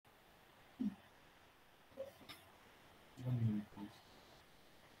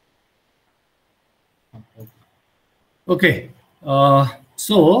Okay. The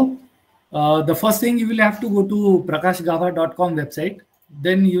first thing you will have to go to prakashgaba.com website.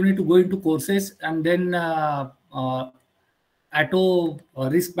 Then you need to go into courses and then auto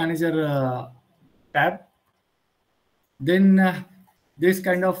risk manager tab. Then this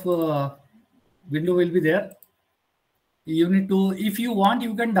kind of window will be there. You need to, if you want,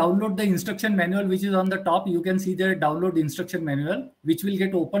 you can download the instruction manual, which is on the top. You can see the download instruction manual, which will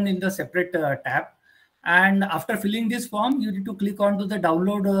get opened in the separate tab. And after filling this form, you need to click onto the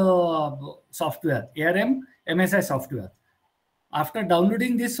download software, ARM MSI software. After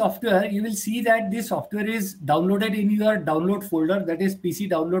downloading this software, you will see that this software is downloaded in your download folder, that is PC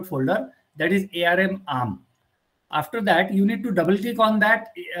download folder, that is ARM ARM. After that, you need to double click on that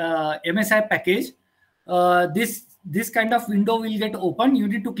MSI package. This kind of window will get open. You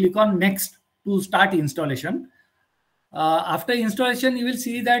need to click on next to start installation. After installation, you will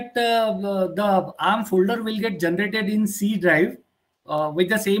see that the ARM folder will get generated in C drive with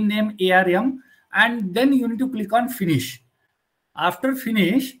the same name ARM, and then you need to click on finish. After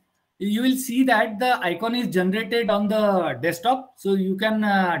finish, you will see that the icon is generated on the desktop. So you can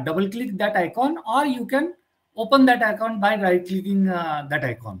double click that icon, or you can open that icon by right clicking that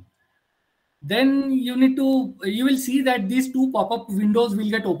icon. Then you will see that these two pop-up windows will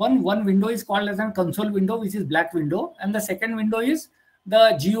get open. One window is called as a console window, which is black window, and the second window is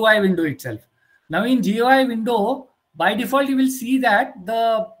the GUI window itself. Now in GUI window, by default, you will see that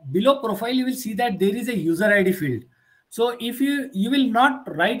the below profile, you will see that there is a user ID field. So if you will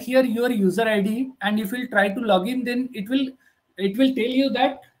not write here your user ID, and if you try to log in, then it will tell you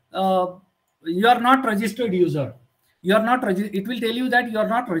that you are not registered user. It will tell you that you are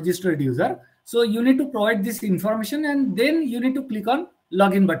not registered user. So you need to provide this information, and then you need to click on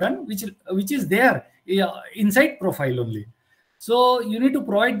login button, which is there inside profile only. So you need to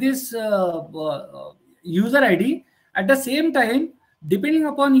provide this user ID. At the same time, depending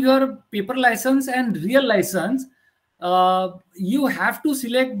upon your paper license and real license, you have to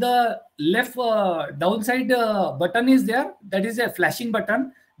select the left downside button is there. That is a flashing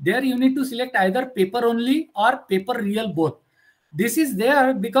button. There you need to select either paper only or paper real both. This is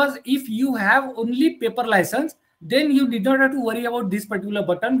there because if you have only paper license, then you did not have to worry about this particular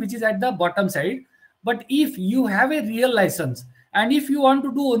button, which is at the bottom side. But if you have a real license, and if you want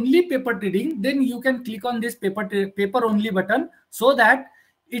to do only paper trading, then you can click on this paper only button, so that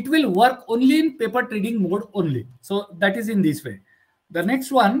it will work only in paper trading mode only. So that is in this way. The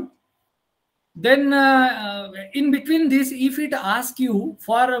next one, then in between this, if it asks you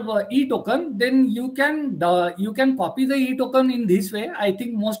for e-token, then you can copy the e-token in this way. I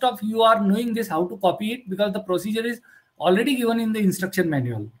think most of you are knowing this, how to copy it, because the procedure is already given in the instruction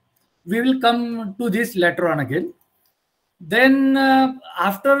manual. We will come to this later on again. Then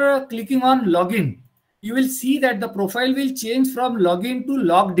after clicking on login, you will see that the profile will change from login to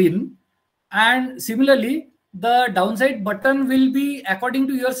logged in, and similarly the downside button will be according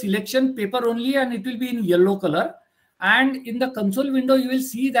to your selection, paper only, and it will be in yellow color. And in the console window, you will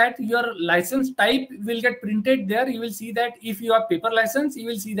see that your license type will get printed there. You will see that if you have paper license, you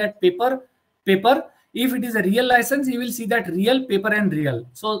will see that paper. If it is a real license, you will see that real, paper, and real.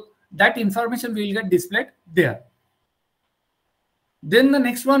 So that information will get displayed there. Then the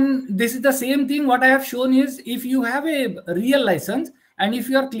next one, this is the same thing. What I have shown is, if you have a real license and if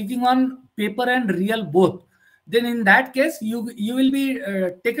you are clicking on paper and real both, then in that case you will be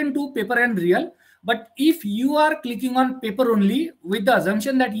taken to paper and real. But if you are clicking on paper only with the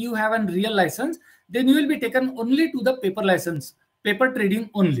assumption that you have a real license, then you will be taken only to the paper license, paper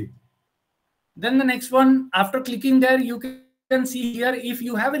trading only. Then the next one, after clicking there, you can see here, if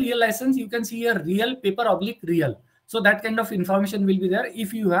you have a real license, you can see a real, paper oblique real. So that kind of information will be there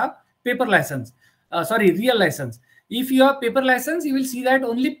if you have paper license. Real license. If you have paper license, you will see that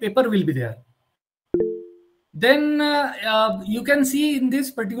only paper will be there. Then you can see in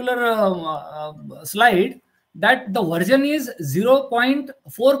this particular slide that the version is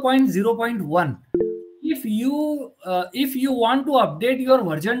 4.0.1. If you want to update your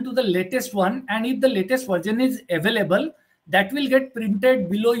version to the latest one, and if the latest version is available, that will get printed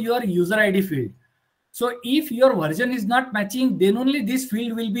below your user ID field. So if your version is not matching, then only this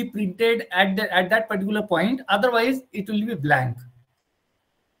field will be printed at that particular point. Otherwise, it will be blank.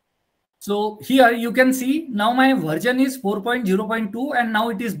 So here you can see now my version is 4.0.2 and now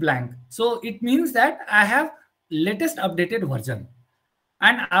it is blank. So it means that I have latest updated version.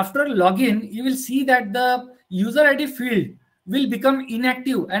 And after login, you will see that the user ID field will become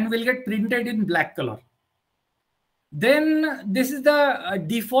inactive and will get printed in black color. Then this is the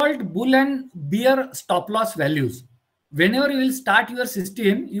default bull and bear stop loss values. whenever you will start your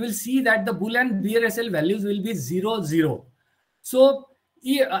system, you will see that the bool and BRSL values will be 0, 0. So,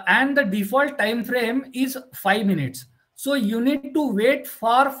 and the default time frame is 5 minutes. So you need to wait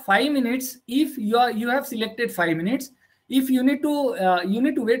for 5 minutes if you have selected 5 minutes. If you need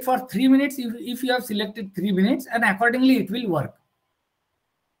to wait for 3 minutes if you have selected 3 minutes, and accordingly it will work.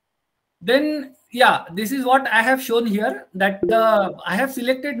 Then yeah, this is what I have shown here, that I have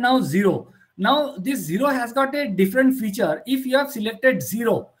selected now 0. Now this 0 has got a different feature. If you have selected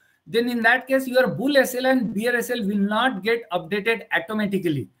 0, then in that case your bool SL and BRSL will not get updated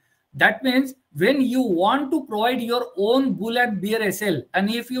automatically. That means when you want to provide your own bool and BRSL,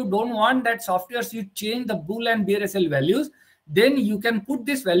 and if you don't want that software to change the bool and BRSL values, then you can put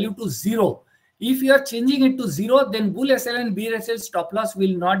this value to 0. If you are changing it to 0, then bool SL and BRSL stop loss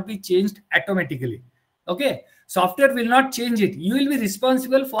will not be changed automatically. Okay, software will not change it. You will be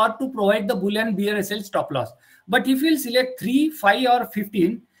responsible for to provide the bool and BRSL stop loss. But if you will select 3, 5, or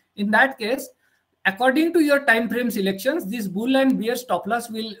 15, in that case, according to your time frame selections, this bull and bear stop loss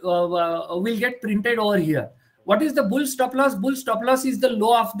will get printed over here. What is the bull stop loss? Bull stop loss is the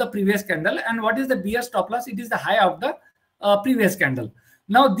low of the previous candle, and what is the bear stop loss? It is the high of the previous candle.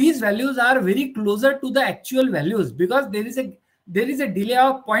 Now these values are very closer to the actual values because there is a delay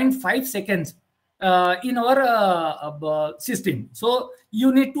of 0.5 seconds in our system. So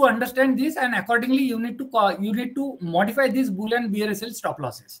you need to understand this, and accordingly you need to modify these bull and BRSL stop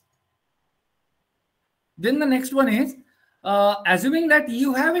losses. Then the next one is assuming that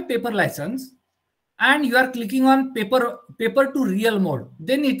you have a paper license and you are clicking on paper to real mode,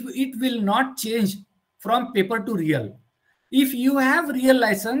 then it will not change from paper to real. If you have real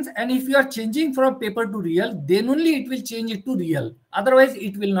license and if you are changing from paper to real, then only it will change it to real. Otherwise,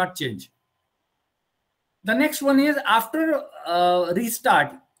 it will not change. The next one is after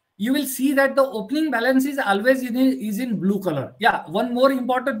restart, you will see that the opening balance is always in blue color. Yeah, one more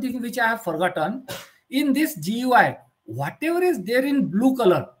important thing which I have forgotten. In this GUI, whatever is there in blue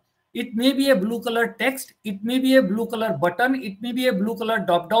color, it may be a blue color text, it may be a blue color button, it may be a blue color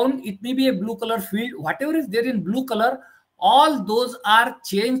drop down, it may be a blue color field. Whatever is there in blue color, all those are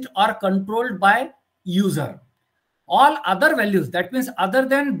changed or controlled by user. All other values, that means other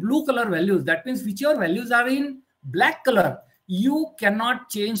than blue color values, that means whichever values are in black color, you cannot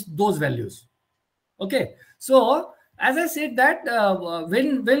change those values. Okay, so as I said that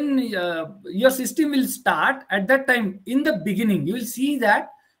when your system will start, at that time in the beginning you will see that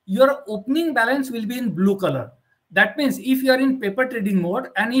your opening balance will be in blue color. That means if you are in paper trading mode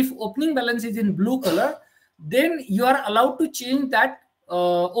and if opening balance is in blue color, then you are allowed to change that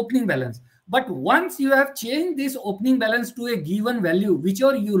opening balance. But once you have changed this opening balance to a given value,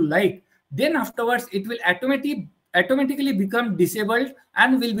 whichever you like, then afterwards it will automatically become disabled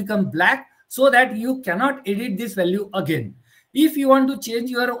and will become black, so that you cannot edit this value again. If you want to change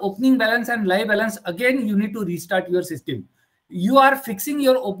your opening balance and live balance again, you need to restart your system. You are fixing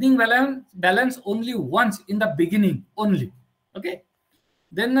your opening balance only once in the beginning only. Okay.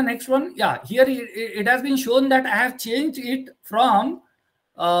 Then the next one, yeah, here it has been shown that I have changed it from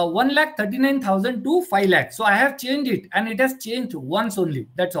 1,39,000 to 5 lakh. So I have changed it and it has changed once only.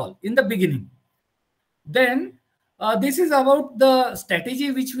 That's all in the beginning. Then this is about the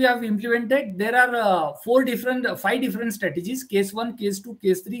strategy which we have implemented. There are 5 different strategies: case 1, case 2,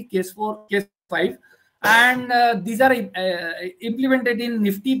 case 3, case 4, case 5. And these are implemented in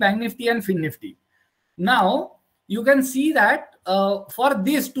Nifty, Bank Nifty and Fin Nifty. Now you can see that for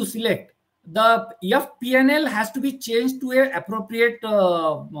this to select, the FPNL has to be changed to a appropriate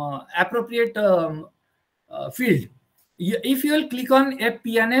field. If you will click on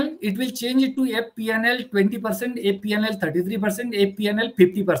FPNL, it will change it to FPNL 20%, FPNL 33%, FPNL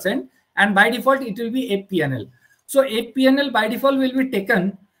 50%, and by default it will be FPNL. So FPNL by default will be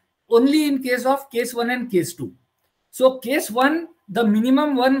taken only in case of case 1 and case 2. So case 1, the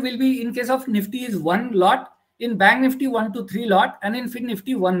minimum one will be in case of Nifty is 1 lot, in Bank Nifty 1 to 3 lot, and in Fin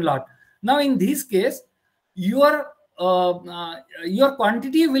Nifty 1 lot. Now in this case, your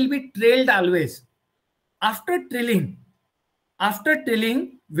quantity will be trailed always. After trailing,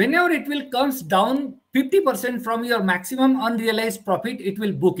 whenever it will comes down 50% from your maximum unrealized profit, it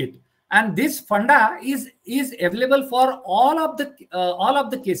will book it. And this funda is available for all of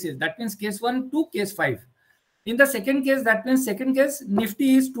the cases. That means case 1 to case 5. In the second case, that means second case,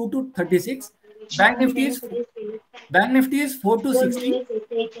 Nifty is 2 to 36, Bank Nifty is 4 to 60,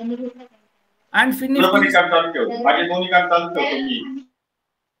 and Fin Nifty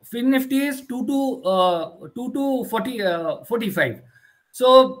is 2 to 45.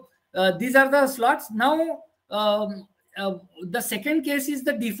 So these are the slots. Now the second case is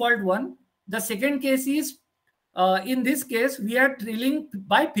the default one. The second case is in this case, we are trailing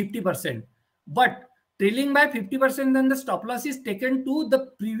by 50%. But trailing by 50%, then the stop loss is taken to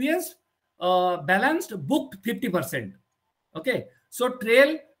the previous balanced booked 50%. Okay. So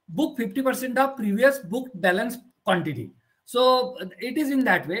trail book 50% of previous booked balance quantity. So it is in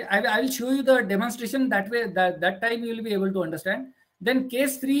that way. I will show you the demonstration that way. That time you will be able to understand. Then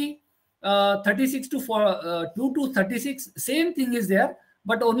case 3, 36 to 2 to 36, same thing is there,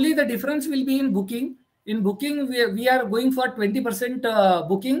 but only the difference will be in booking. In booking, we are going for 20%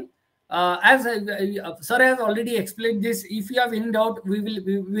 booking. As sir has already explained this. If you have any doubt, we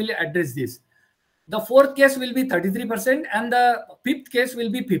will address this. The fourth case will be 33%, and the fifth case will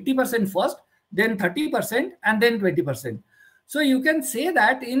be 50% first, then 30%, and then 20%. So you can say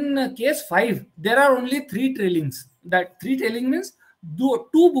that in case 5, there are only 3 trailings. That 3 trailing means 2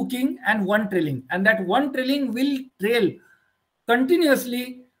 booking and 1 trailing, and that 1 trailing will trail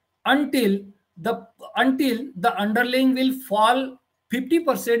continuously until the underlying will fall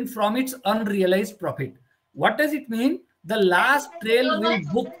 50% from its unrealized profit. What does it mean? The last trail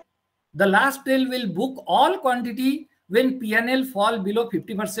will book all quantity when P&L fall below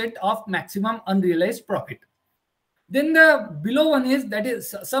 50% of maximum unrealized profit. Then the below one is, that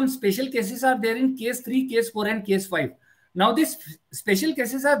is, some special cases are there in case 3, case 4, and case 5. Now these special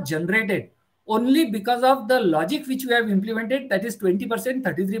cases are generated only because of the logic which we have implemented, that is 20%,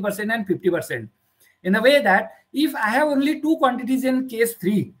 33%, and 50%. In a way that if I have only 2 quantities in case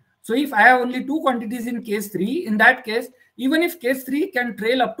 3, so if I have only 2 quantities in case 3, in that case, even if case 3 can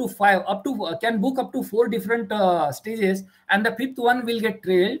trail up to 5, can book up to 4 different stages, and the 5th one will get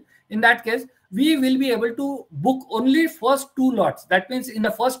trailed, in that case, we will be able to book only first 2 lots. That means in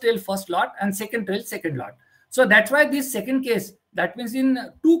the first trail, first lot, and second trail, second lot. So that's why this second case, that means in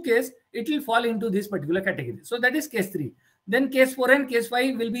 2 case, it will fall into this particular category. So that is case 3. Then case 4 and case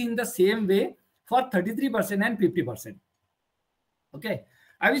 5 will be in the same way for 33% and 50%. Okay.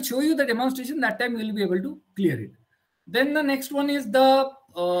 I will show you the demonstration. That time you will be able to clear it. Then the next one is the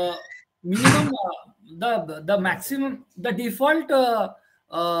minimum, the maximum, the default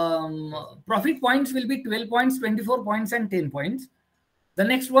profit points will be 12 points, 24 points, and 10 points. The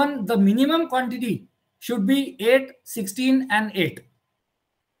next one, the minimum quantity should be 8, 16, and 8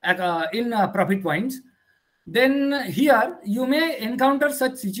 in profit points. Then here you may encounter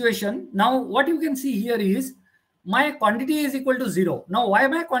such situation. Now what you can see here is my quantity is equal to 0. Now why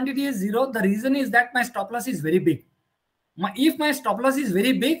my quantity is 0? The reason is that my stop loss is very big. If my stop loss is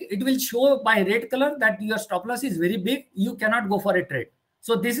very big, it will show by red color that your stop loss is very big. You cannot go for a trade.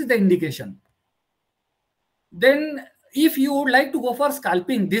 So this is the indication. Then if you would like to go for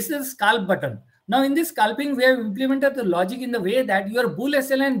scalping, this is scalp button. Now in this scalping, we have implemented the logic in the way that your bull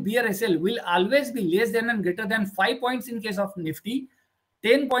SL and bear SL will always be less than and greater than 5 points in case of Nifty,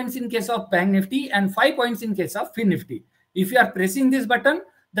 10 points in case of Bank Nifty, and 5 points in case of Fin Nifty. If you are pressing this button,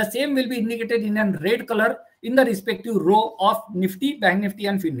 the same will be indicated in a red color in the respective row of Nifty, Bank Nifty,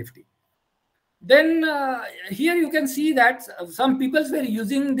 and Fin Nifty. Then here you can see that some people were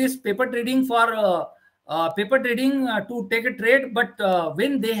using this paper trading for to take a trade, but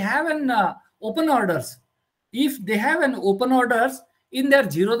when they have an open orders, if they have an open orders in their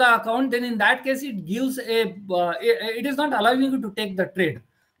Zerodha account, then in that case it gives a it is not allowing you to take the trade.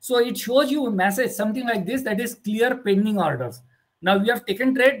 So it shows you a message something like this, that is clear pending orders. Now you have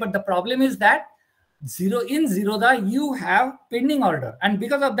taken trade, but the problem is that in Zerodha you have pending order, and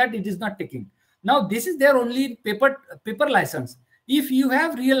because of that it is not taking. Now this is their only paper license. If you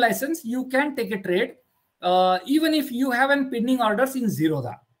have real license, you can take a trade even if you have an pending orders in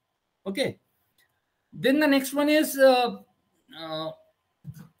Zerodha. Okay. Then the next one is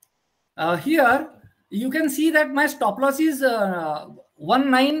here you can see that my stop loss is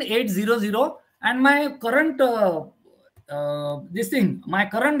 19800, and my current my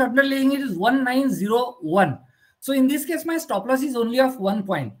current underlying is 1901. So in this case, my stop loss is only of 1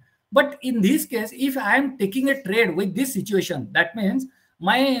 point. But in this case, if I am taking a trade with this situation, that means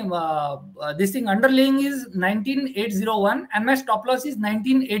my underlying is 19801 and my stop loss is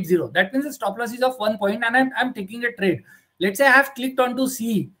 1980. That means the stop loss is of 1 point, and I'm taking a trade. Let's say I have clicked on to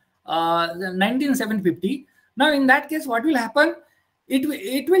C 19750. Now in that case, what will happen?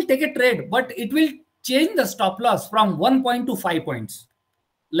 It will take a trade, but it will change the stop loss from 1 point to 5 points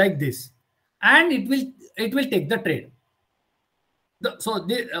like this, and it will take the trade.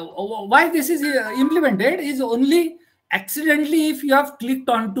 Why this is implemented is only accidentally if you have clicked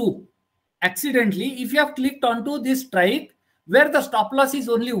onto this strike where the stop loss is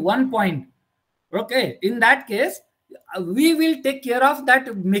only 1 point. Okay, in that case we will take care of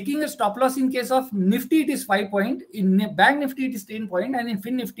that, making a stop loss. In case of Nifty it is 5 point, in Bank Nifty it is 10 point, and in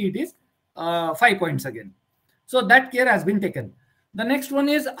Fin Nifty it is 5 points again. So that care has been taken. The next one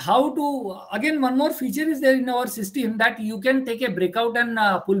is how to, again, one more feature is there in our system that you can take a breakout and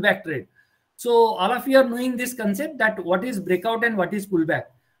pullback trade. So all of you are knowing this concept that what is breakout and what is pullback.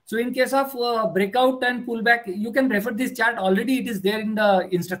 So in case of breakout and pullback, you can refer this chart. Already it is there in the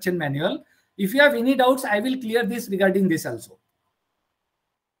instruction manual. If you have any doubts, I will clear this regarding this also.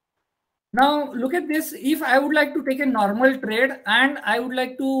 Now look at this. If I would like to take a normal trade and I would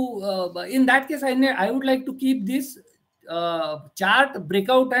like to, in that case, I would like to keep this chart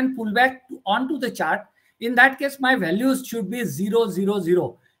breakout and pullback onto the chart. In that case, my values should be 0, 0,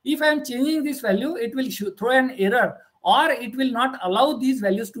 0. If I am changing this value, it will throw an error or it will not allow these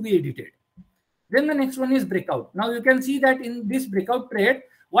values to be edited. Then the next one is breakout. Now you can see that in this breakout trade,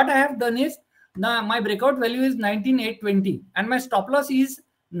 what I have done is, now my breakout value is 19,820 and my stop loss is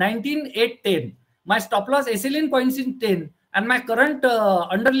 19,810. My stop loss SLN points in 10 and my current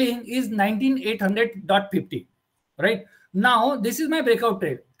underlying is 19,800.50. Right now, this is my breakout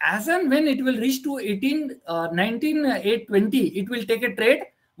trade. As and when it will reach to 19,820, it will take a trade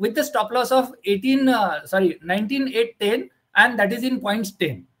with the stop loss of 19,810, and that is in points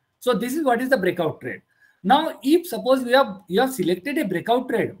 10. So this is what is the breakout trade. Now, if suppose you have selected a breakout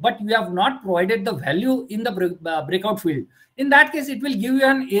trade, but you have not provided the value in the breakout field, in that case, it will give you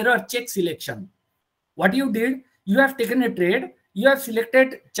an error check selection. What you did, you have taken a trade, you have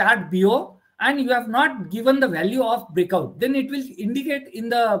selected chart BO, and you have not given the value of breakout. Then it will indicate in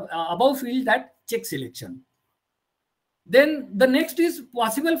the above field that check selection. Then the next is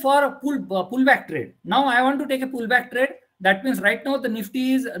possible for a pullback trade. Now I want to take a pullback trade. That means right now the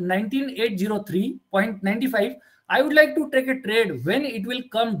Nifty is 19,803.95. I would like to take a trade when it will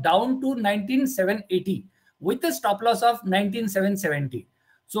come down to 19,780 with a stop loss of 19,770.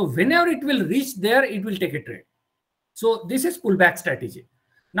 So whenever it will reach there, it will take a trade. So this is pullback strategy.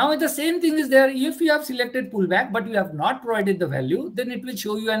 Now the same thing is there. If you have selected pullback, but you have not provided the value, then it will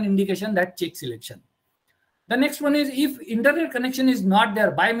show you an indication that check selection. The next one is if internet connection is not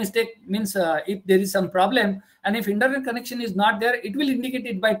there by mistake, means if there is some problem, and if internet connection is not there, it will indicate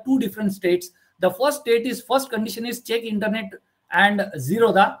it by two different states. The first condition is check internet and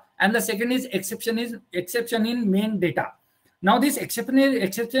zero the, and the second is exception in main data. Now this exception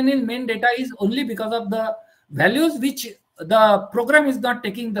in main data is only because of the values which the program is not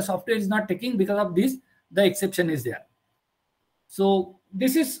taking, the software is not taking. Because of this, the exception is there. So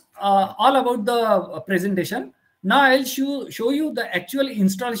this is all about the presentation. Now I'll show you the actual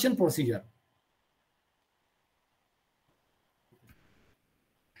installation procedure.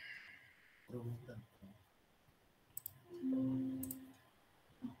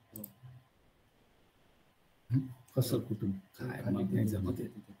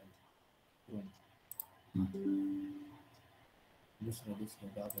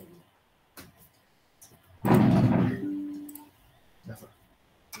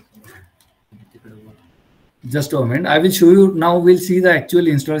 Just a moment. I will show you now. We'll see the actual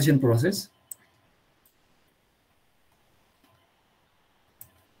installation process.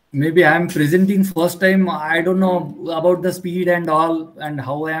 Maybe I am presenting first time. I don't know about the speed and all and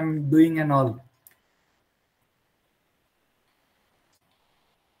how I am doing and all.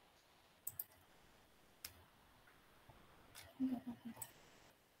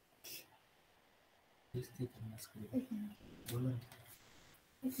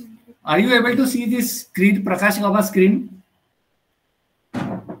 Are you able to see this screen, Prakash Gaba screen?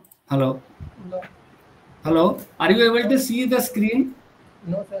 Hello? No. Hello? Are you able to see the screen?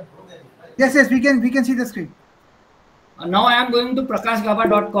 No, sir. Yes, we can see the screen. Now I am going to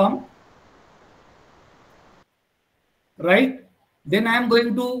prakashgaba.com. Right? Then I am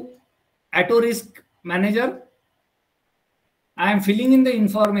going to Auto Risk Manager. I am filling in the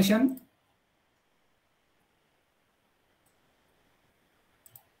information.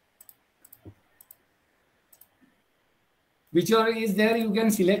 Whichever is there, you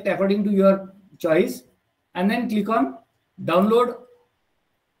can select according to your choice and then click on download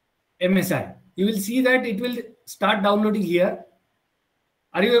MSI. You will see that it will start downloading here.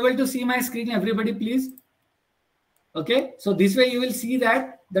 Are you able to see my screen, everybody, please? Okay, so this way you will see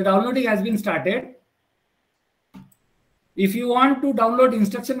that the downloading has been started. If you want to download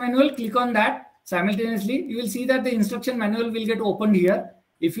instruction manual, click on that simultaneously. You will see that the instruction manual will get opened here.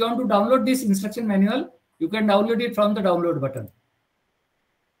 If you want to download this instruction manual, you can download it from the download button.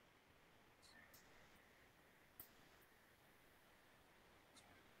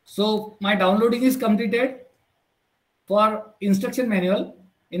 So my downloading is completed for instruction manual.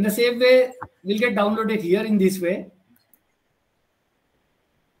 In the same way, we'll get downloaded here in this way.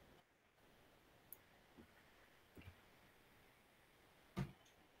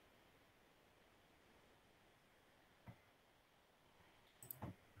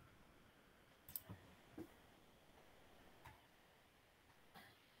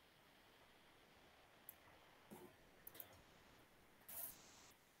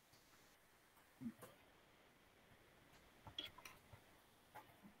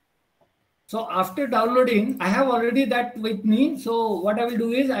 So after downloading, I have already that with me. So what I will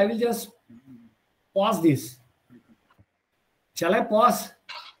do is I will just pause this. Shall I pause?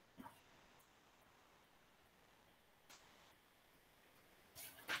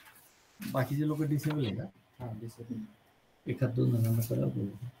 बाकीचे लोक disable आहे का? हां disable एखाद दोन जणांना करा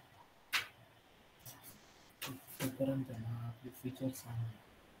बोलू तोपर्यंत ना आपले फीचर्स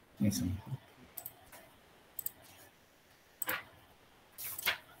नाही सांगतो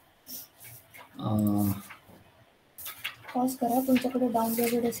पॉज करा तुमच्याकडे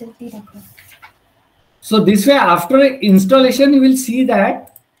डाउनलोडेड असेल ती दाखवा. So this way after installation you will see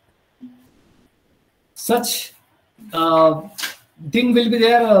that such thing will be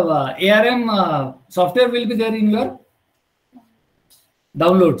there, ARM software will be there in your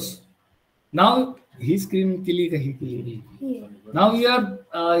downloads. Now his screen now we are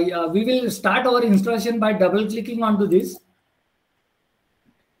we will start our installation by double clicking onto this.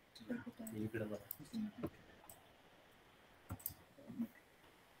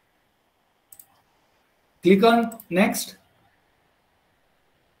 Click on next.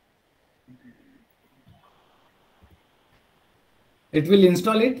 It will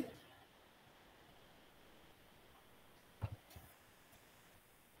install it.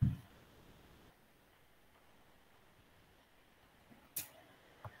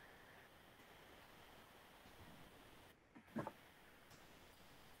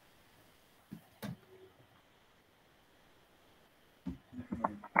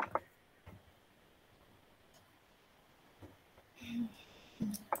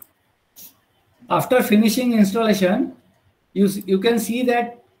 After finishing installation, you can see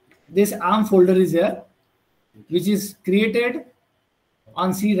that this ARM folder is there, which is created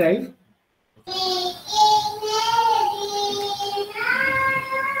on C drive.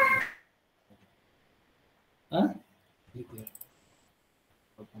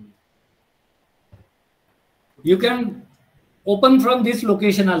 You can open from this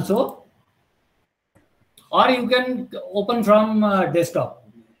location also, or you can open from desktop.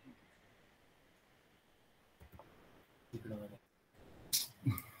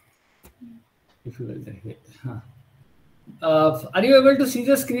 If you will, are you able to see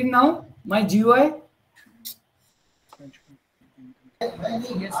the screen now? My GUI?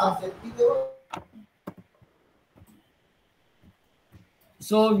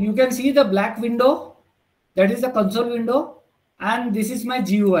 So you can see the black window, that is the console window, and this is my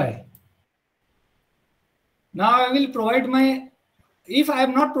GUI. Now I will provide my, if I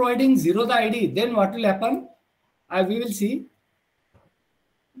am not providing 0 the ID, then what will happen? We will see.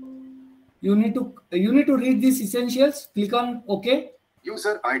 You need to read these essentials. Click on OK.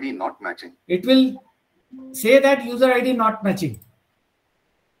 User ID not matching. It will say that user ID not matching.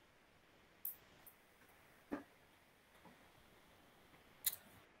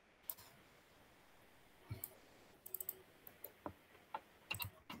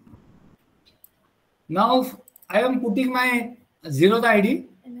 Now I am putting my 0 the ID.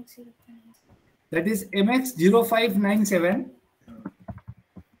 That is MX0597.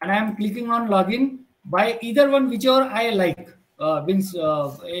 And I am clicking on login by either one, whichever I like.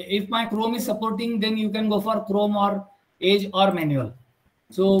 If my Chrome is supporting, then you can go for Chrome or Edge or manual.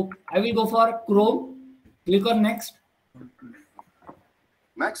 So I will go for Chrome. Click on next.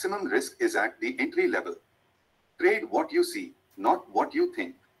 Maximum risk is at the entry level. Trade what you see, not what you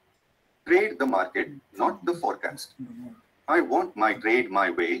think. Trade the market, not the forecast. I want my trade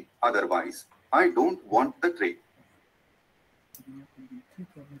my way, otherwise I don't want the trade.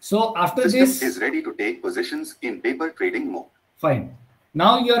 So after System this is ready to take positions in paper trading mode. Fine.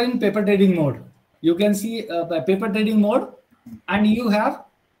 Now you are in paper trading mode. You can see paper trading mode, and you have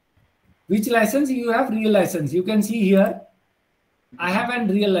which license? You have real license. You can see here I have a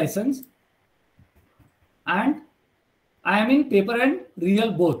real license, and I am in paper and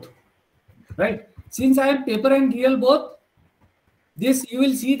real both. Right? Since I am paper and real both, this you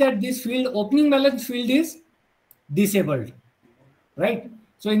will see that this field, opening balance field, is disabled. Right?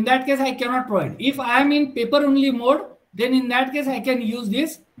 So in that case, I cannot provide. If I am in paper only mode, then in that case, I can use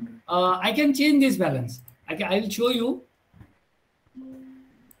this. I can change this balance. I will show you.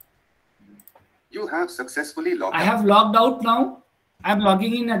 You have successfully logged out. I have logged out now. I am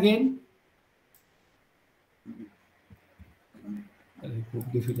logging in again.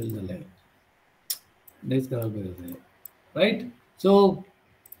 Right? So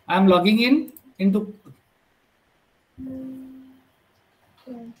I am logging in into.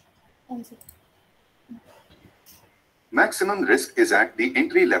 Maximum risk is at the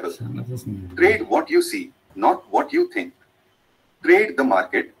entry level. Trade what you see, not what you think. Trade the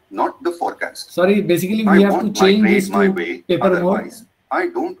market, not the forecast. forecast. Sorry, basically I we have to want my change trade this my to way, paper mode. otherwise I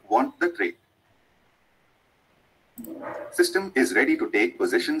don't want the trade. System is ready to take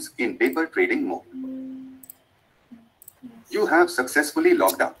positions in paper trading mode. You have successfully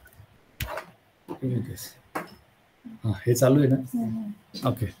logged out. हे चालू आहे ना?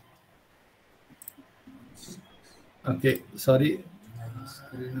 Okay. Okay, sorry.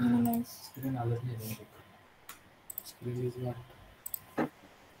 Screen is not.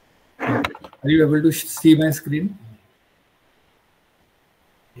 Are you able to see my screen?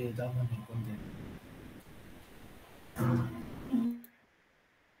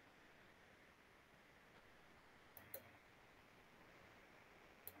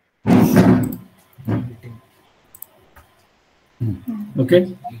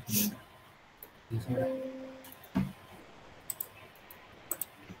 Okay.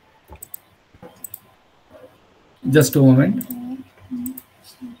 Just a moment.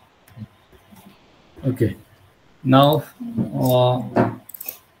 Okay. Now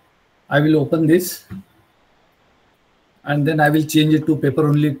I will open this and then I will change it to paper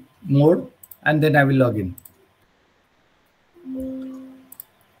only mode and then I will log in.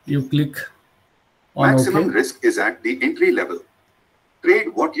 You click on Maximum OK. risk is at the entry level. Trade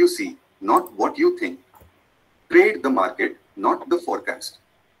what you see, not what you think. Trade the market, not the forecast.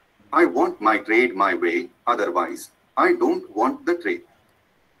 I want my trade my way, otherwise I don't want the trade.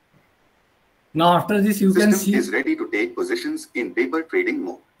 Now after this you can System see, is ready to take positions in paper trading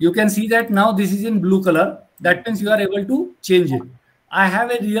mode. you can see that now this is in blue color. That means you are able to change it. I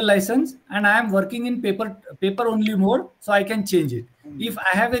have a real license and I am working in paper only mode, so I can change it. If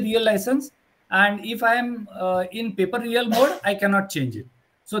I have a real license and if I am in paper real mode, I cannot change it.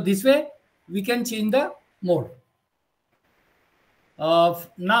 So this way we can change the mode.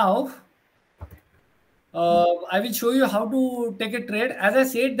 Now I will show you how to take a trade. As I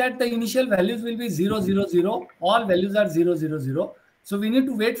said that the initial values will be 0, 0, 0. All values are 0, 0, 0. So we need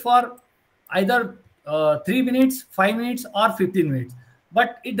to wait for either 3 minutes, 5 minutes or 15 minutes.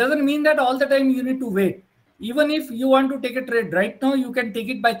 But it doesn't mean that all the time you need to wait. Even if you want to take a trade right now, you can take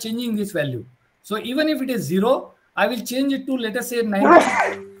it by changing this value. So even if it is 0, I will change it to, let us say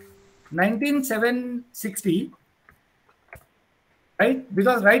 19,760. Right?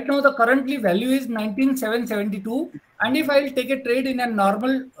 Because right now the currently value is 19,772. And if I will take a trade in a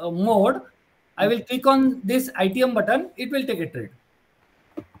normal mode, I will click on this ITM button, it will take a trade.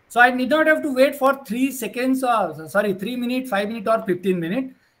 So I need not have to wait for 3 seconds or 3 minutes, 5 minutes or 15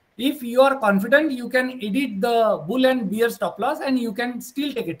 minutes. If you are confident, you can edit the bull and bear stop loss and you can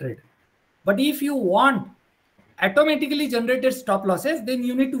still take a trade. But if you want automatically generated stop losses, then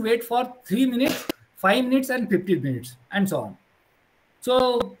you need to wait for 3 minutes, 5 minutes and 15 minutes and so on.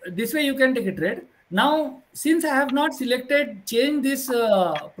 So this way you can take a trade. Now, since I have not selected change this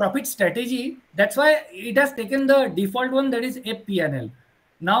profit strategy, that's why it has taken the default one, that is FPNL.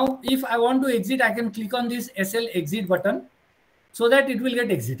 Now, if I want to exit, I can click on this SL exit button so that it will get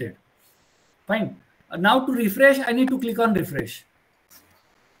exited. Fine. Now to refresh, I need to click on refresh.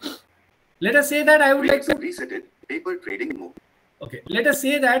 Let us say that I would like to reset it, paper trading mode. Okay. Let us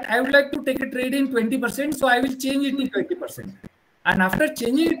say that I would like to take a trade in 20%. So I will change it to 20%. And after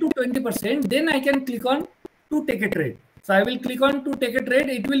changing it to 20%, then I can click on to take a trade. So I will click on to take a trade.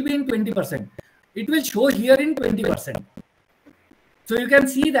 It will be in 20%. It will show here in 20%. So you can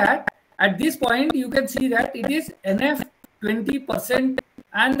see that at this point, you can see that it is NF 20%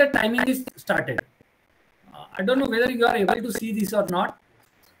 and the timing is started. I don't know whether you are able to see this or not.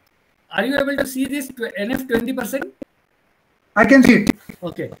 Are you able to see this NF 20%? I can see it.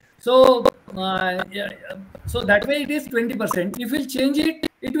 Okay. So, so that way it is 20%. If you change it,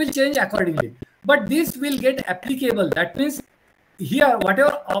 it will change accordingly. But this will get applicable. That means here,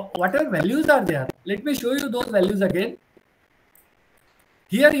 whatever values are there. Let me show you those values again.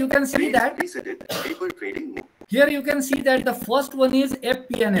 Here you can see that. Here you can see that the first one is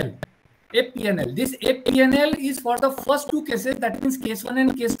FPNL. FPNL. This FPNL is for the first two cases. That means case 1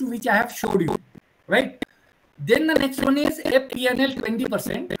 and case 2, which I have showed you, right? Then the next one is FPNL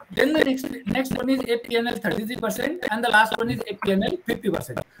 20%. Then the next one is FPNL 33%, and the last one is FPNL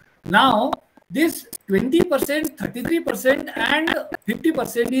 50%. Now this 20%, 33%, and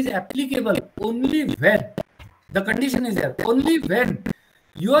 50% is applicable only when the condition is there. Only when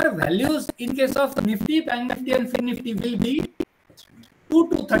your values in case of Nifty, Bank Nifty, and Fin Nifty will be 2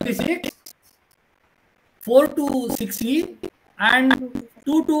 to 36, 4 to 60, and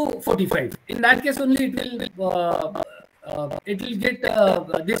 2 to 45. In that case only it will get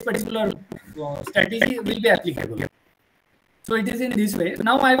this particular strategy will be applicable. So it is in this way.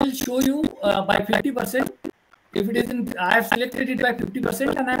 Now I will show you by 50%. If it is in, I have selected it by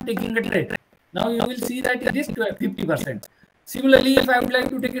 50% and I am taking a trade. Now you will see that it is 50%. Similarly, if I would like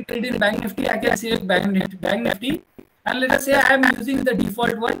to take a trade in Bank Nifty, I can select Bank Nifty, and let us say I am using the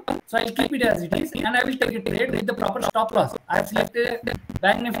default one, so I'll keep it as it is, and I will take a trade with the proper stop loss. I have selected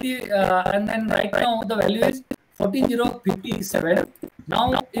Bank Nifty, and then right now the value is 14,057.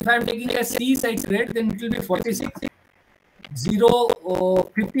 Now, if I am taking a C side trade, then it will be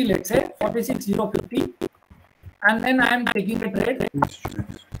 46,050, let's say 46,050, and then I am taking a trade.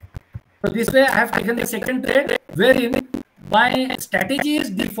 So this way I have taken the second trade, wherein my strategy is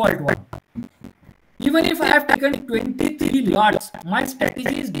default one. Even if I have taken 23 lots, my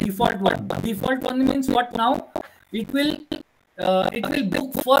strategy is default one. Default one means what now? It will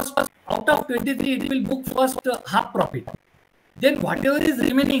book first out of 23. It will book first half profit. Then whatever is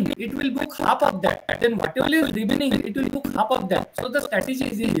remaining, it will book half of that. Then whatever is remaining, it will book half of that. So the strategy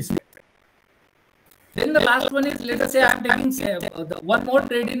is this. Then the last one is, let us say I am taking one more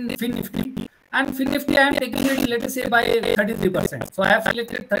trade in FinNifty, and FinNifty I am taking it, let us say, by 33%. So I have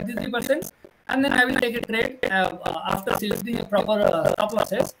selected 33%, and then I will take a trade after selecting a proper stop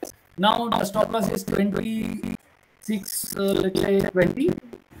losses. Now the stop loss is 26, let's say 20,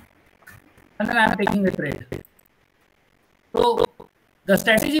 and then I am taking a trade. So the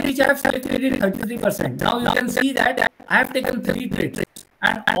strategy which I have selected is 33%. Now you can see that I have taken 3 trades.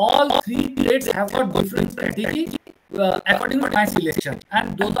 And all 3 trades have got different strategy according to my selection,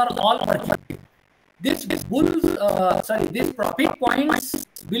 and those are all working. This this profit points,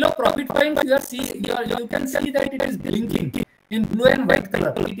 below profit points, you can see that it is blinking in blue and white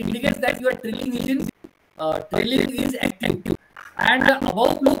color. It indicates that your trailing is active, and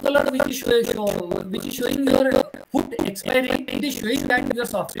above blue color, which is showing your put expiry, it is showing that your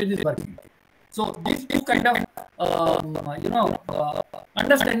software is working. So these two kind of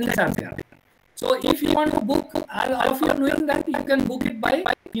understandings are there. So if you want to book, all of you are knowing that you can book it by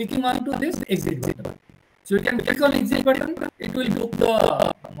clicking on to this exit button. So you can click on exit button, it will book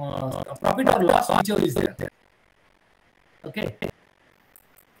the profit or loss whichever is there. Okay.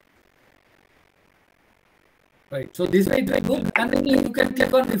 Right. So this way it will book, and then you can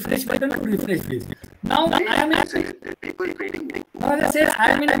click on refresh button to refresh this. Now I am in as I said,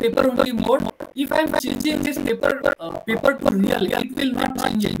 I am in a paper only mode. If I am changing this paper to real, it will not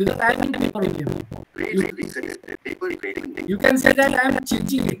change it because I am in paper only mode. You can say that I am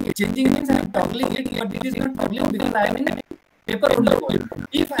changing it. Changing means I am toggling it, but it is not toggling because I am in paper only mode.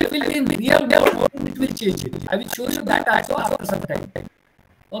 If I will be in real mode, it will change it. I will show you that also after some time.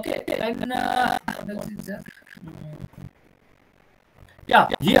 Okay, and yeah,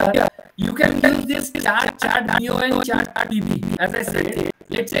 here you can use this chart Neo and chart TB. As I said,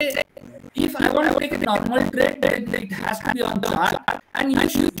 let's say if I want to take a normal trade, then it has to be on chart, and you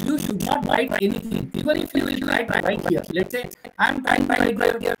should not write anything. Even if you will write right here, let's say I am trying to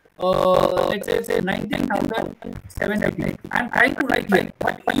write here, let's say 19,780. I am trying to write here,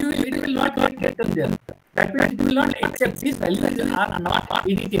 but it will not get written there. That means it will not accept. These values are not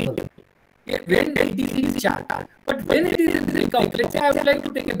editable when it is in chart. But when it is in breakout, let's say I would like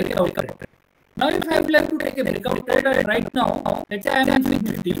to take a breakout trade. Now if I would like to take a breakout trade right now, let's say I am in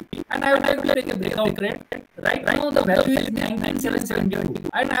FinNifty and I would like to take a breakout trade. Right now the value is 99772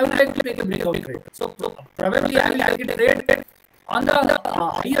 and I would like to take a breakout trade. So probably I will take a trade on the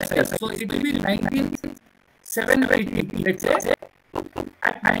higher side. So it will be 19,780, let's say.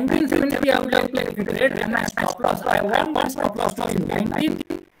 At 1970, I would like to take a trade and my stop loss. I want my stop loss to be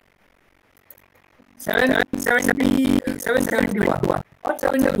 19,771 or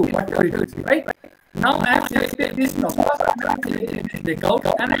 72, whatever it is, right? Now I have selected this stop loss and I have selected this breakout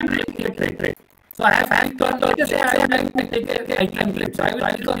and I am taking a trade. So I have clicked on, let us say I would like to take a ITM trade. So I will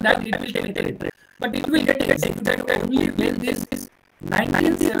click on that, it will take a trade. But it will get executed only when this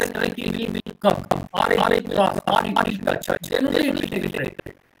 19,780 will come or it will cross or it will touch. Then only it will take a trade.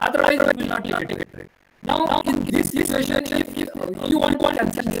 Otherwise, it will not take a trade. Now, in this situation, if you want to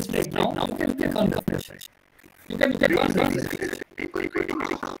cancel this trade now, you can click on refresh. You can click on refresh.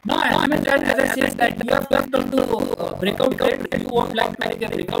 Now, as I said that you have clicked on to breakout trade, you would like to take a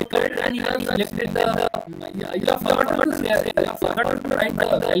breakout trade and you have selected you have forgotten to write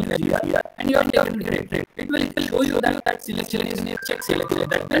the value here and you have taken the trade. It will show you that selection is check selection.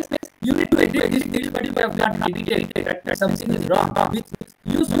 That means you need to edit this field, but you have not edited that something is wrong, which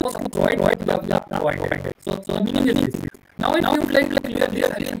you supposed to provide what you have not provided. So the meaning is this. Now if you would like to clear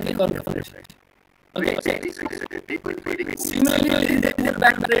this, I can click on refresh. Okay. Similarly, the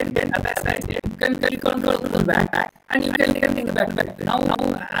pullback trade, you can click on pullback and you can take the back. Now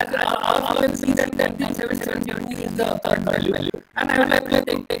as all can see that 19,772 is the third value, and I would like to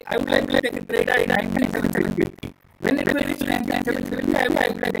take a trade at 19,770. When it will reach 19,770, I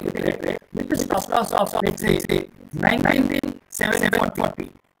will take a trade with the stop loss of, let's say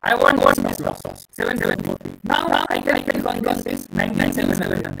 19,740. I want this stop loss 7,740. Now I can convert this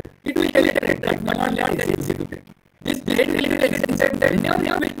 19,700. It will take a trade, right? But not let it executed. This trade will be executed. Whenever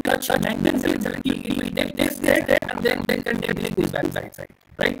you will touch 19,770, it will take this trade and then can take this back side.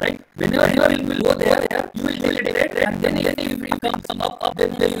 Right? Whenever you will go there, you will take a trade and then if it comes up,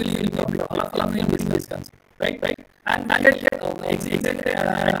 then you will probably all of you will discuss. Right? And get executed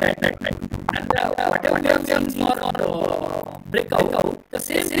at that time. And whatever you have done for breakout, the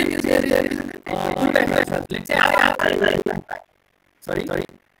same thing is there is pullback. Let's say I have pullback. Sorry.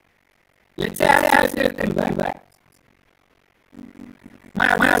 Let's say I have pullback. My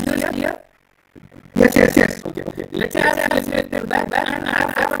answer here? Yes. Okay. Let's say I have selected back and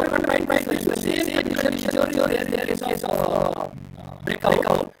I have one right by the same there is also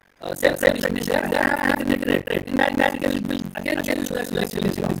breakout. Same condition is there. I have taken a trade. In that case, will again change the selection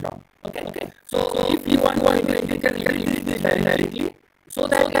is wrong. Okay. So if you want to, you can delete this directly. So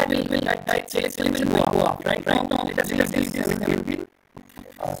that will that selection will go up. Right now, let us select this.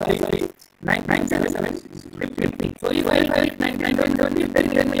 Sorry. 99750. So if I write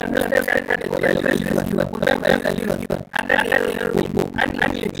 99750, then we understand that value given. And then we go and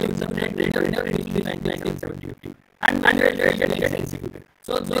click the rate whenever it is 99750. And manual trade gets executed.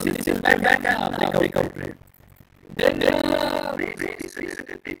 So this is back breakout trade. Then as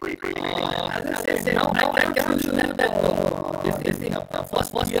I said, now I can show that this thing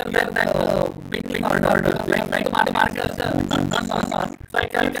first year that between order like the market so I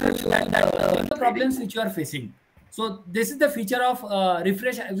can show that the problems which you are facing. So this is the feature of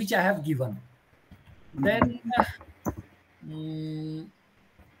refresh which I have given. Then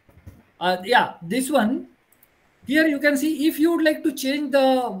this one here you can see if you would like to change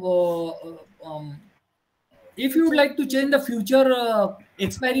the future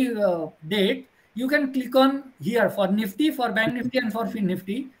expiry date, you can click on here for Nifty, for Bank Nifty, and for Fin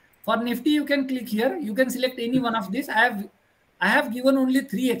Nifty. For Nifty, you can click here. You can select any one of these. I have given only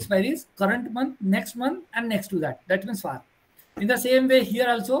 3 expiries: current month, next month, and next to that. That means far. In the same way, here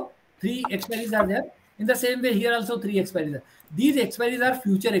also 3 expiries are there. In the same way, here also 3 expiries are. These expiries are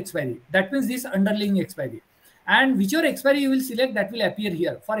future expiry. That means this underlying expiry. And whichever expiry you will select, that will appear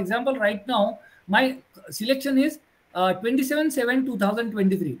here. For example, right now, my selection is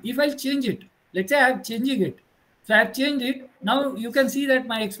 27/7/2023. If I change it, let's say I am changing it. So I have changed it. Now you can see that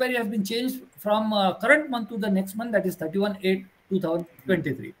my expiry has been changed from current month to the next month, that is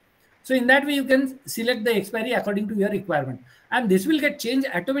 31/8/2023. So in that way, you can select the expiry according to your requirement. And this will get changed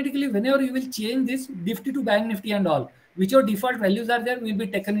automatically whenever you will change this Nifty to Bank Nifty and all. Whichever default values are there will be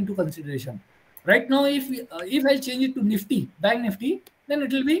taken into consideration. Right now, if I change it to Nifty, Bank Nifty, then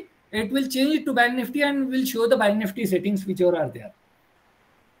it will change it to Bank Nifty and will show the Bank Nifty settings whichever are there.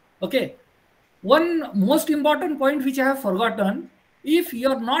 Okay. One most important point which I have forgotten, if you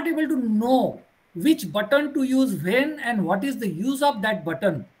are not able to know which button to use when and what is the use of that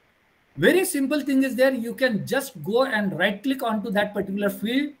button, very simple thing is there. You can just go and right click onto that particular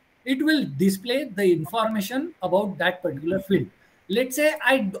field. It will display the information about that particular field. Let's say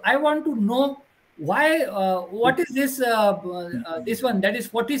I want to know why what is this this one, that is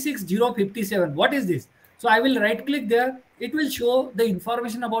 46057. What is this? So I will right click there. It will show the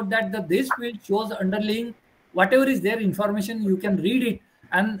information about that this field shows underlying whatever is there information. You can read it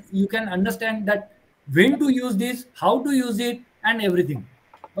and you can understand that when to use this, how to use it, and everything.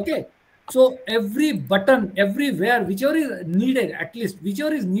 Okay. So every button, everywhere, whichever is needed, at least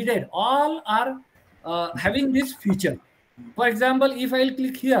whichever is needed, all are having this feature. For example, if I'll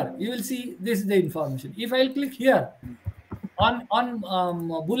click here, you will see this is the information. If I'll click here on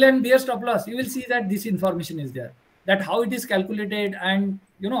bull and bear stop loss, you will see that this information is there. That how it is calculated, and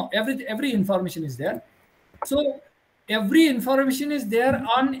every information is there. So every information is there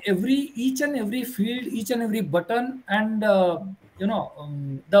on each and every field, each and every button, and the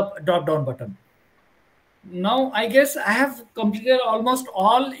drop down button. Now I guess I have completed almost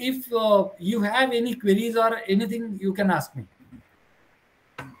all. If you have any queries or anything, you can ask me.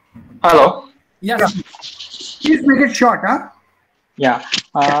 Hello. Yes. Please make it short, huh? Yeah.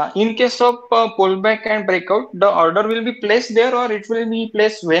 In case of pullback and breakout, the order will be placed there, or it will be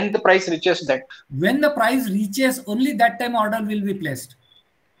placed when the price reaches that? When the price reaches, only that time order will be placed.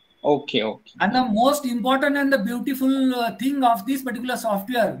 Okay. And the most important and the beautiful thing of this particular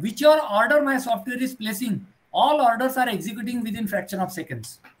software, whichever order my software is placing, all orders are executing within fraction of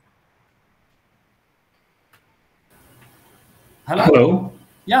seconds. Hello?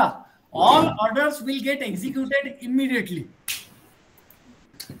 Yeah. All orders will get executed immediately.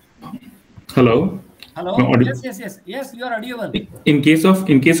 Hello. Hello. No, Yes. You are audible. in case of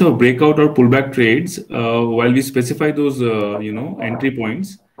breakout or pullback trades, while we specify those entry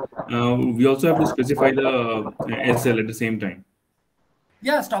points, we also have to specify the SL at the same time.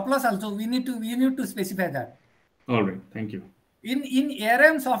 Yeah, stop loss also. We need to specify that. All right, thank you. In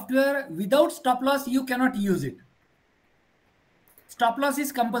ARM software, without stop loss, you cannot use it. Stop loss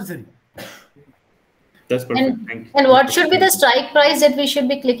is compulsory. That's perfect. Thank you. And what should be the strike price that we should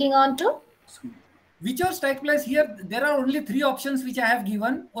be clicking on to? Whichever strike price here, there are only 3 options which I have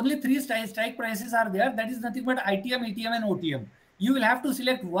given. Only 3 strike prices are there. That is nothing but ITM, ATM, and OTM. You will have to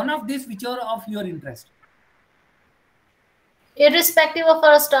select one of these, whichever of your interest. Irrespective of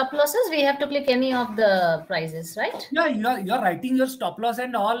our stop losses, we have to click any of the prices, right? Yeah, you are writing your stop loss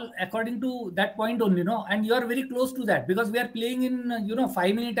and all according to that point only, and you are very close to that because we are playing in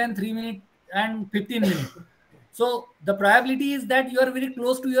 5 minute and 3 minute and 15 minutes. So the probability is that you are very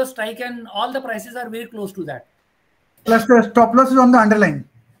close to your strike and all the prices are very close to that. Plus the stop loss is on the underline.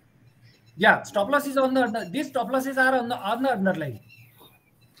 Yeah, stop loss is on the these stop losses are on the underline.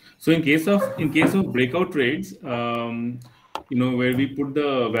 So in case of breakout trades, where we put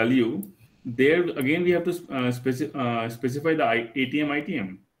the value, there again we have to specify the ATM,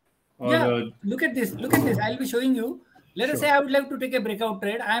 ITM. Yeah, look at this. I'll be showing you. Let us say I would like to take a breakout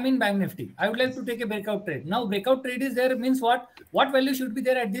trade. I am in Bank Nifty. I would like to take a breakout trade. Now breakout trade is there means what? What value should be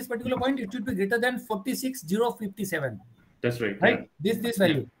there at this particular point? It should be greater than 46,057. That's right. Right? Yeah. This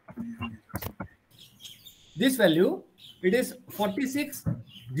value. This value, it is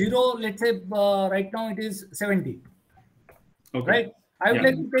 46,0. Let's say right now it is 70. Okay. Right? I would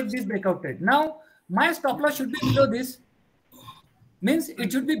like to take this breakout trade. Now my stop loss should be below this. Means it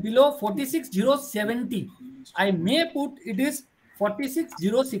should be below 46,070. I may put it is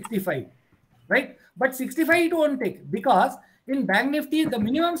 46,065, right? But 65 it won't take because in Bank Nifty the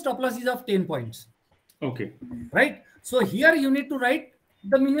minimum stop loss is of 10 points. Okay. Right? So here you need to write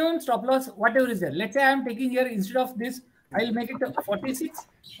the minimum stop loss, whatever is there. Let's say I am taking here instead of this, I'll make it 46,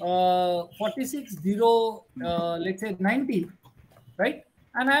 46,0, let's say 90, right?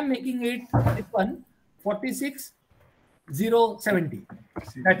 And I am making it this one 46,070.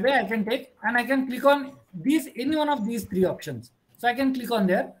 That way I can take and I can click on any one of these 3 options. So I can click on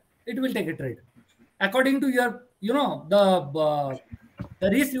there. It will take a trade according to your, the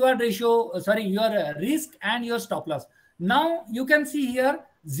risk reward ratio. Your risk and your stop loss. Now you can see here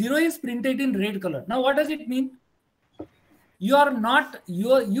 0 is printed in red color. Now what does it mean? You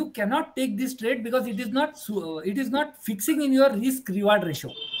cannot take this trade because it is not fixing in your risk reward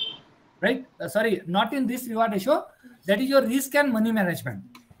ratio. Right? Not in risk reward ratio. That is your risk and money management.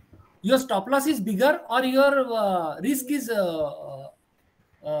 Your stop loss is bigger or your risk is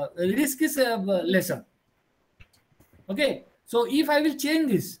lesser. Okay. So if I will change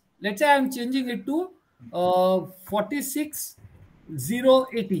this, let's say I am changing it to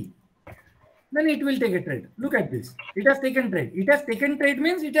 46,080. Then it will take a trade. Look at this. It has taken trade. It has taken trade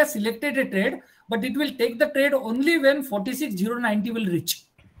means it has selected a trade, but it will take the trade only when 46,090 will reach.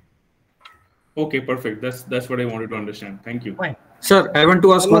 Okay, perfect. That's what I wanted to understand. Thank you. Fine. Sir, I want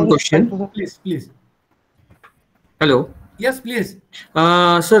to ask one question. Please. Hello. Yes, please.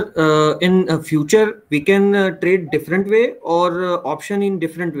 Sir, in future we can trade different way or option in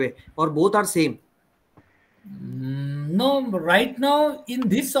different way, or both are same? No, right now in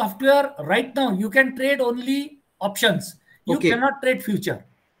this software, right now you can trade only options. You cannot trade future.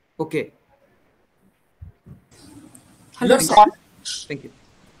 Okay. Hello, sir. Thank you.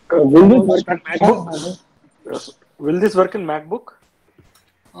 Will this work in MacBook? Will this work in MacBook?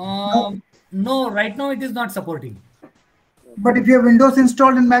 No, right now it is not supporting. But if you have Windows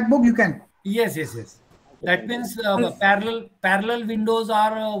installed in MacBook, you can. Yes. That means parallel windows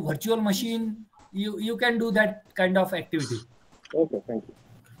or virtual machine. You can do that kind of activity. Okay, thank you.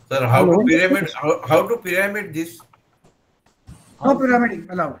 Sir, how to pyramid this? No pyramiding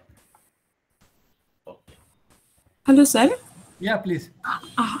allowed. Hello, sir. Yeah, please.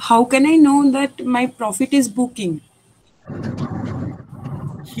 How can I know that my profit is booking?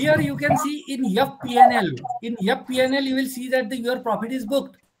 Here you can see in FPNL. In FPNL, you will see that your profit is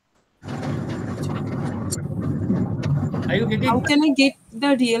booked. Are you getting? How can I get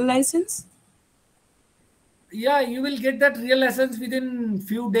the real license? Yeah, you will get that real license within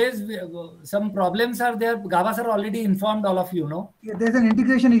few days. Some problems are there. Gaba sir already informed all of you, no? Yeah, there's an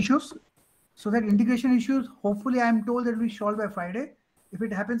integration issues. So that integration issues, hopefully I am told that will be solved by Friday. If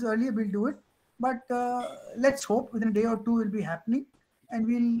it happens earlier, we'll do it. But let's hope within a day or two it will be happening and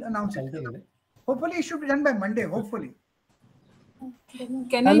we'll announce it. Hopefully it should be done by Monday, hopefully.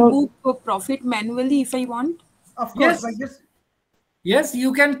 Can I book a profit manually if I want? Of course, yes. Yes,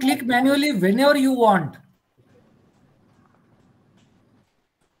 you can click manually whenever you want.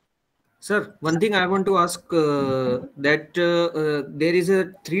 Sir, one thing I want to ask that there is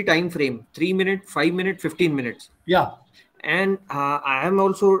a 3 time frame: 3 minute, 5 minute, 15 minutes. Yeah. And I am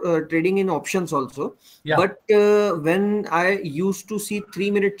also trading in options also. Yeah. But when I used to see 3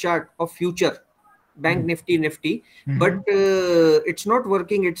 minute chart of future bank Nifty, but it's not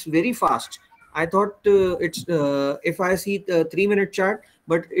working. It's very fast. I thought it's if I see the 3 minute chart,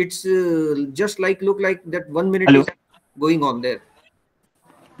 but it's just look like that 1 minute Hello. is going on there.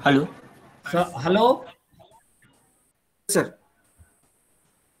 Hello. So, hello. Sir.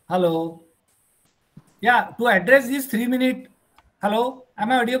 Hello. Yeah, to address this 3 minute. Hello,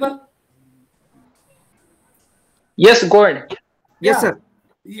 am I audible? Yes, go ahead. Yes, sir.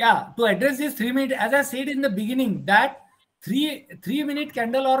 Yeah, to address this 3 minute, as I said in the beginning, that 3 minute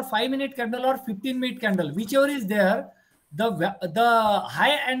candle or 5 minute candle or 15 minute candle, whichever is there, the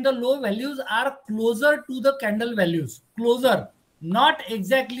high and the low values are closer to the candle values, closer, not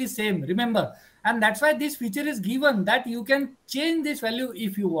exactly same. Remember, and that's why this feature is given that you can change this value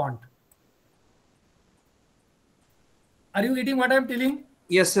if you want. Are you getting what I'm telling?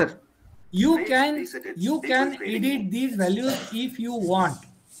 Yes, sir. You can edit these values if you want.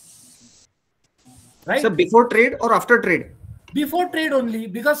 Right? So before trade or after trade? Before trade only,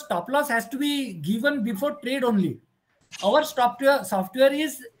 because stop loss has to be given before trade only. Our software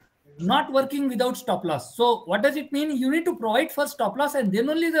is not working without stop loss. So what does it mean? You need to provide first stop loss and then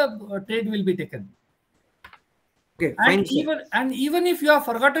only the trade will be taken. Okay, and even if you have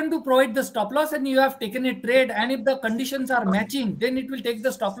forgotten to provide the stop loss and you have taken a trade, and if the conditions are matching, then it will take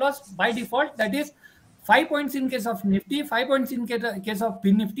the stop loss by default. That is 5 points in case of Nifty, 5 points in case of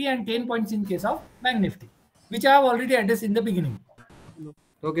Pin Nifty, and 10 points in case of Bank Nifty, which I have already addressed in the beginning.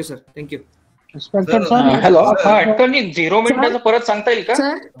 Okay, sir. Thank you. Hello. Attorney, 0 minute परत सांगता येईल का?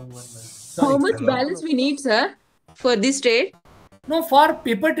 Sir, how much balance we need, sir, for this trade? No, for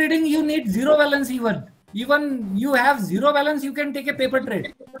paper trading, you need zero balance even. Even you have zero balance, you can take a paper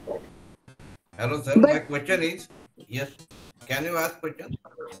trade. Hello, sir. My question is, yes. Can you ask question?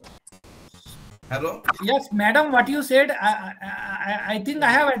 Hello. Yes, madam. What you said, I think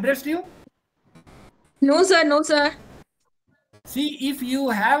I have addressed you. No, sir. No, sir. See, if you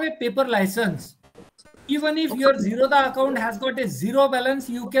have a paper license, even if your Zerodha account has got a zero balance,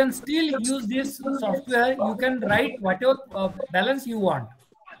 you can still use this software. You can write whatever balance you want.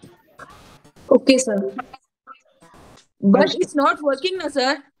 Okay, sir. But it's not working now,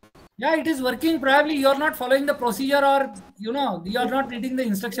 sir. Yeah, it is working. Probably you are not following the procedure, or you are not reading the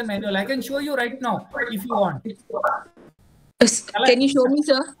instruction manual. I can show you right now if you want. Can you show me,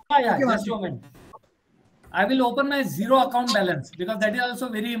 sir? Yeah, just a moment. I will open my zero account balance, because that is also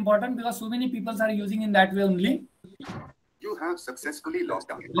very important, because so many people are using in that way only. You have successfully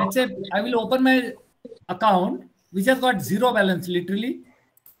logged out. Let's say I will open my account which has got zero balance literally.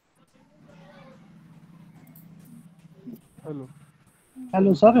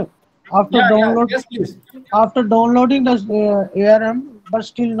 Hello, sir. After downloading the ARM but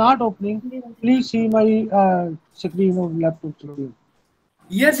still not opening, please see my screen of laptop screen.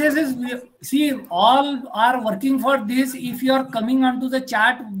 Yes. See, all are working for this. If you are coming onto the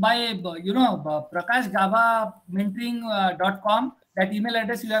chat by Prakash Gaba mentoring.com, that email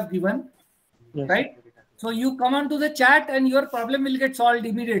address you have given, yes, right? So you come onto the chat and your problem will get solved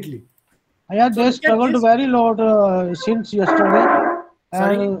immediately. Yeah, they struggled very lot since yesterday.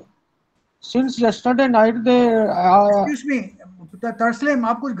 Sorry? Since yesterday night they. Excuse me, Tarslim,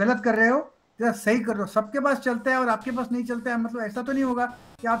 आप कुछ गलत कर रहे हो, जरा सही कर दो. सबके पास चलता है और आपके पास नहीं चलता है, मतलब ऐसा तो नहीं होगा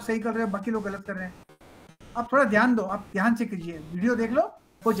कि आप सही कर रहे हो बाकी लोग गलत कर रहे हैं. आप थोड़ा ध्यान दो, आप ध्यान से कीजिए, वीडियो देख लो,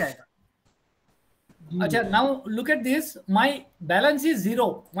 हो जाएगा. अच्छा, now look at this. My balance is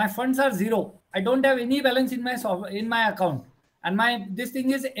zero. My funds are zero. I don't have any balance in my account, and this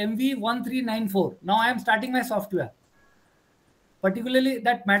thing is MV1394. Now I am starting my software. Particularly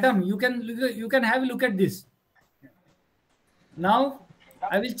that, madam, you can have a look at this. Now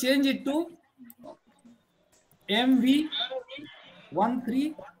I will change it to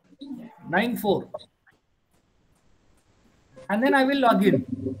MV1394, and then I will log in.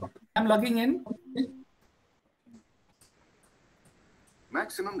 I'm logging in.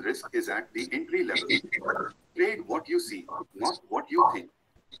 Maximum risk is at the entry level. Trade what you see, not what you think.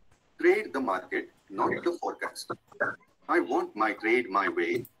 Trade the market, not the forecast. I want my trade my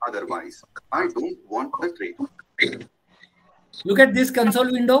way, otherwise I don't want the trade. Look at this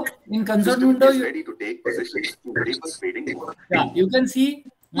console window. In console window, is ready to take positions in paper trading mode. Yeah, you can see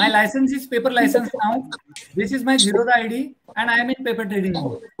my license is paper license now. This is my Zerodha ID, and I am in paper trading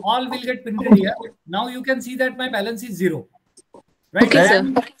mode. All will get printed here. Now you can see that my balance is zero. Right? Okay,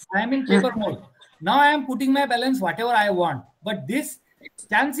 sir. I am in paper mode. Now I am putting my balance whatever I want. But this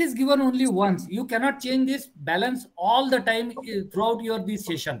chance is given only once. You cannot change this balance all the time throughout your this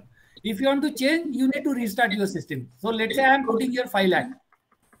session. If you want to change, you need to restart your system. So let's say I am putting here 5 lakh.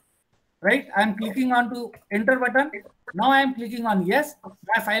 Right? I am clicking on to enter button. Now I am clicking on yes.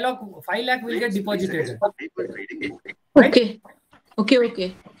 My 5 lakh will get deposited. Right? Okay.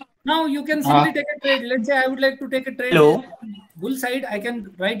 Okay. Now you can simply take a trade. Let's say I would like to take a trade. Hello. Bull side, I can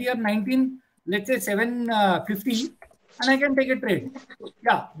write here 19, let's say 750, and I can take a trade.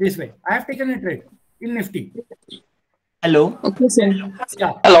 Yeah, this way. I have taken a trade in Nifty. Hello. Okay, sir.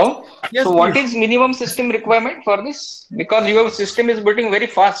 Yeah. Hello. Yes, So what please. is minimum system requirement for this? Because your system is booting very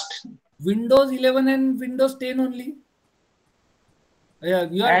fast. Windows 11 and Windows 10 only. Yeah,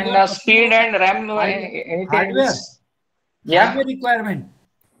 And speed and RAM, anything hardware. else? Yeah. Hardware requirement.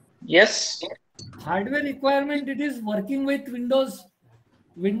 Yes. Hardware requirement. It is working with Windows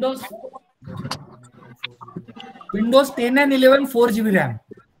 10 and 11 4 GB RAM.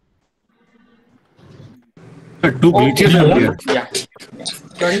 Two glitches are there. Yeah.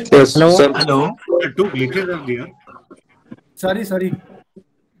 Sorry. Yes, Hello. sir. Hello. Two glitches are there. Sorry.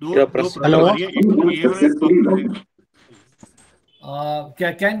 Hello.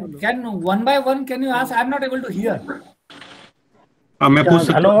 Can one by one can you ask? I'm not able to hear. मैं पूछ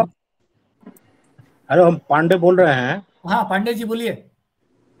सकता hello हूँ? Hello, हम पांडे बोल रहे हैं हाँ पांडे जी बोलिए।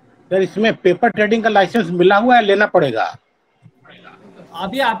 सर। इसमें पेपर ट्रेडिंग का लाइसेंस मिला हुआ है, लेना पड़ेगा?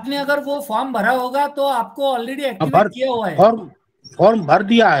 अभी आपने अगर वो फॉर्म भरा होगा तो आपको ऑलरेडी एक्टिवेट किया हुआ है। फॉर्म भर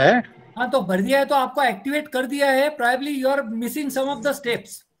दिया है। हाँ तो भर दिया है तो आपको एक्टिवेट कर दिया है। Probably you are missing some of the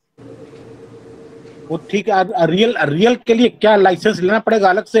steps. वो ठीक है। रियल के लिए क्या लाइसेंस लेना पड़ेगा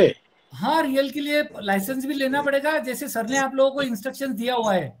अलग से? हाँ रियल के लिए लाइसेंस भी लेना पड़ेगा, जैसे सर ने आप लोगों को इंस्ट्रक्शन दिया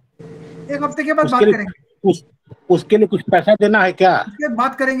हुआ है। एक हफ्ते के बाद बात करेंगे। उसके लिए कुछ पैसा देना है क्या? उसके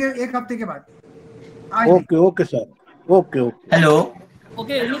बात करेंगे एक हफ्ते के बाद। Okay sir. Okay. Hello.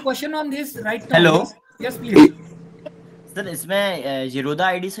 Okay, any question on this right? Hello. Yes please. Sir इसमें जीरोदा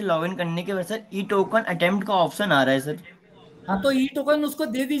आईडी से लॉगिन करने के बाद सर ई टोकन अटेम्प्ट का ऑप्शन आ रहा है सर। हाँ तो ई टोकन उसको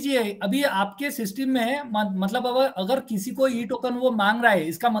दे दीजिए। अभी आपके सिस्टम में मतलब अगर किसी को ई टोकन वो मांग रहा है,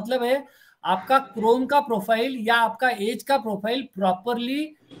 इसका मतलब है आपका क्रोम का प्रोफाइल या आपका एज का प्रोफाइल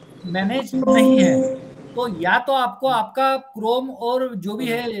प्रॉपरली मैनेज नहीं है। तो या तो आपको आपका क्रोम और जो भी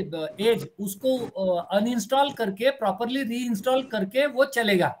है एज उसको अनइंस्टॉल करके प्रॉपरली री इंस्टॉल करके वो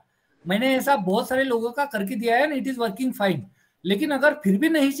चलेगा। मैंने ऐसा बहुत सारे लोगों का करके दिया है, इट इज वर्किंग फाइन। लेकिन अगर फिर भी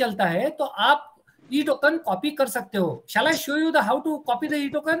नहीं चलता है तो आप ई टोकन कॉपी कर सकते हो। शैल I show you the how to copy the E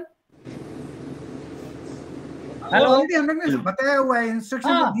token? Hello, already हम लोग ने बताया हुआ है,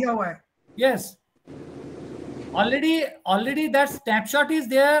 इंस्ट्रक्शन दिया हुआ है। Yes, already that snapshot is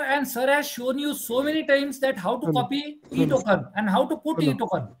there and sir has shown you so many times that how to copy e token and how to put e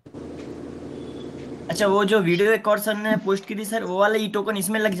token. अच्छा, वो जो वीडियो एक और सर ने पोस्ट की थी सर, वो वाला ई टोकन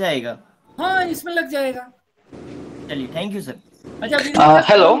इसमें लग जाएगा? हाँ इसमें लग जाएगा। चलिए, थैंक यू सर। अच्छा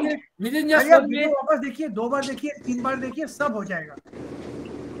हेलो, वापस देखिए, 2 बार देखिए, 3 बार देखिए, सब हो जाएगा।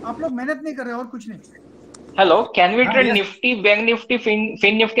 आप लोग मेहनत नहीं कर रहे और कुछ नहीं। Hello, can we trade Nifty, bank Nifty,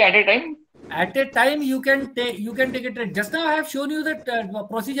 fin Nifty eight A time? At a time you can take a trade. Just now I have shown you that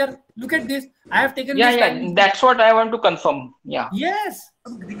procedure. Look at this. I have taken this time. That's what I want to confirm. Yeah. Yes.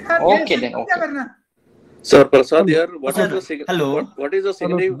 Okay then. Okay. Sir Prasad here. What is the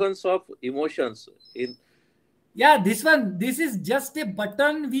significance of emotions in? Yeah, this is just a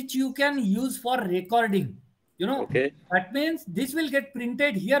button which you can use for recording. You know. Okay. That means this will get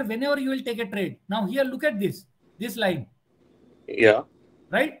printed here whenever you will take a trade. Now here, look at this line. Yeah.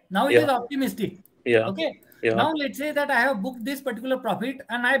 Right now it is optimistic. Yeah. Okay. Yeah. Now let's say that I have booked this particular profit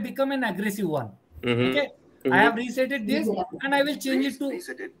and I become an aggressive one. Okay. I have resetted this and I will change it to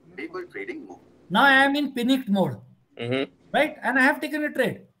paper trading mode. Now I am in panicked mode. Right, and I have taken a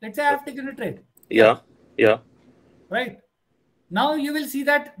trade. Let's say I have taken a trade. Yeah. Right. Now you will see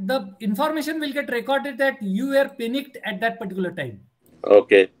that the information will get recorded that you were panicked at that particular time.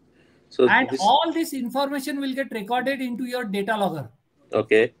 Okay. So and all this information will get recorded into your data logger.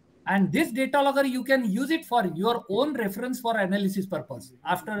 Okay. And this data logger you can use it for your own reference for analysis purpose.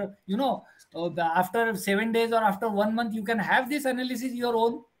 After after 7 days or after 1 month, you can have this analysis your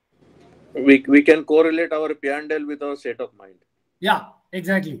own. We can correlate our P&L with our state of mind. Yeah,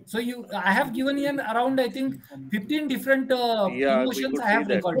 exactly. So I have given you around I think 15 different emotions I have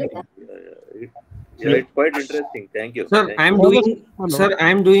recorded. Yeah, it's quite interesting. Thank you. Sir, I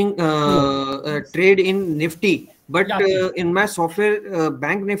am doing a trade in Nifty. But in my software,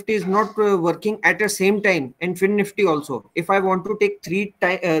 Bank Nifty is not working at the same time, and Fin Nifty also. If I want to take three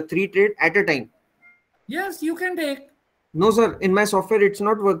trade at a time. Yes, you can take. No, sir. In my software, it's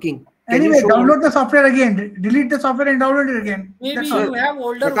not working. Can Anyway, you show download the software again. Delete the software and download it again. Maybe That's you all. have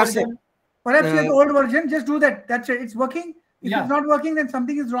older Prakash version. Perhaps you have the old version. Just do that. That's it. It's working. If Yeah. it's not working, then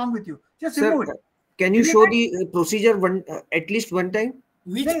something is wrong with you. Just Sir, remove it. can you Delete show it. the procedure at least one time?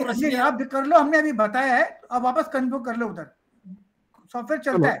 Which नहीं, procedure? नहीं, आप कर लो, हमने अभी बताया है, अब वापस कन्फर्म कर लो उधर, सॉफ्टवेयर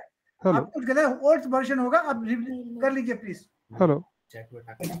चलता है, आप कुछ गलत ओल्ड वर्जन होगा, आप कर लीजिए please. Hello.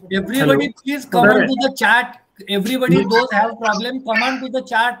 Everybody, please come on to the chat. Everybody, those have problem, come on to the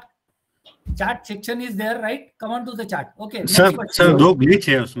chat. Chat section is there, right? Come on to the chat. Okay. Sir 2 glitch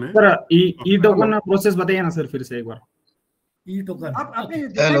है उसमें. Sir ई token process बताइए ना sir फिर से एक बार. ई token. आप आपने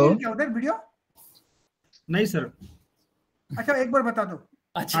देखा क्या उधर वीडियो? नहीं सर. अच्छा एक बार बता दो.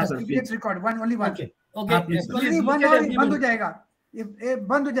 अच्छा sir. Let's record one only one. Okay. Please one और बंद हो जाएगा. ये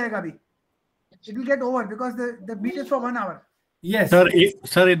बंद हो जाएगा अभी. It will get over because the meet is for 1 hour. Yes.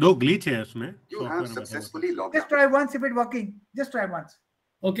 Sir ये 2 ग्लिच है उसमें. You have successfully logged Just try once if it working. Just try once.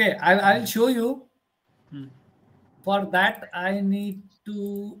 Okay, I'll show you. For that, I need to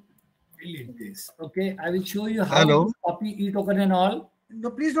delete this. Okay, I will show you how to copy e-token and all.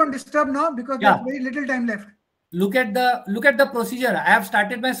 No, please don't disturb now because there's very little time left. Look at the procedure. I have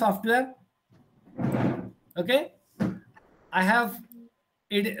started my software. Okay, I have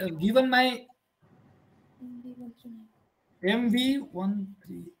given my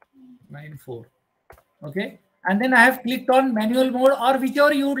MV1394. Okay, and then I have clicked on manual mode or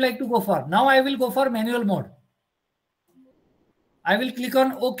whichever you would like to go for. Now I will go for manual mode. I will click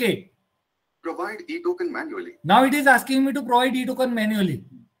on OK. Provide e-token manually. Now it is asking me to provide e-token manually.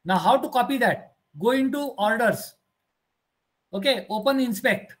 Now how to copy that? Go into orders. Okay, open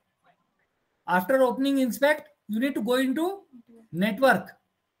inspect. After opening inspect, you need to go into network.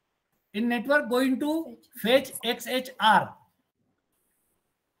 In network, go into fetch XHR.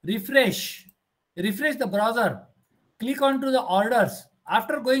 Refresh the browser. Click onto the orders.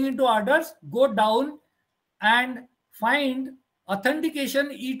 After going into orders, go down and find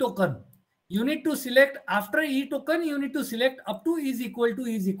authentication e-token. You need to select after e-token, you need to select up to is equal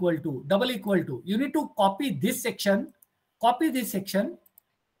to, double equal to. You need to copy this section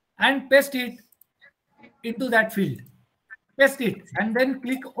and paste it into that field. Paste it and then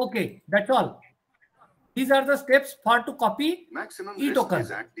click OK. That's all. These are the steps for to copy e-token.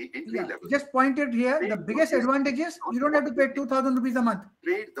 Just point it here. The biggest advantage is you don't have to pay 2,000 rupees a month.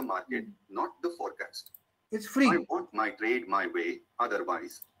 Trade the market, not the forecast. It's free. I want my trade my way.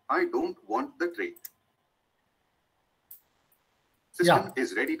 Otherwise, I don't want the trade. System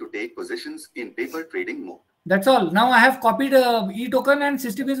is ready to take positions in paper trading mode. That's all. Now I have copied e-token and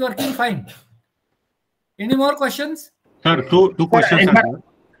system is working fine. Any more questions? Sir, two questions.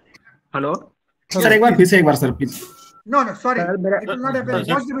 Hello. Sir, एक बार sir, please. No, sorry. It will not happen.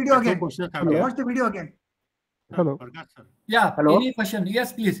 Watch the video again. Watch the video again. Hello. Yeah. Hello. Any question?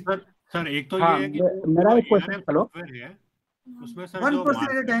 Yes, please. Sir एक तो ये है कि मेरा एक question. Hello. उसमें sir 1%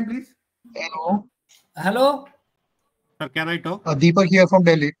 at a time, please. Hello. Sir, can I talk? Deepak here from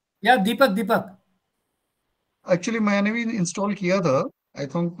Delhi. Yeah, Deepak. Actually, मैंने भी इंस्टॉल किया था. I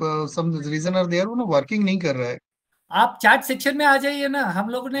think some reason are there, वो ना वर्किंग नहीं कर रहा है. आप चैट सेक्शन में आ जाइए ना. हम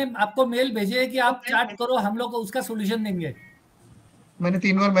लोग ने आपको मेल भेजे है कि आप चैट करो, हम लोग उसका सॉल्यूशन देंगे. मैंने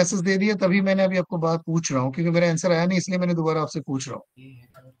 3 बार मैसेज दे दिया, तभी मैंने अभी आपको बात पूछ रहा हूँ क्योंकि मेरा आंसर आया नहीं, इसलिए मैंने दोबारा आपसे पूछ रहा हूँ.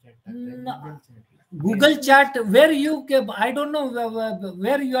 Google chat, where you, I don't know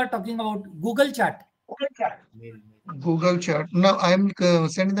where you are talking about. Google chat. Google chat. No, I am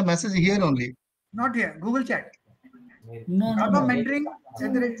sending the message here only. Not here. Google chat. No.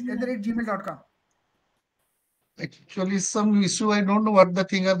 mentoring@gmail.com. Actually, some issue, I don't know what the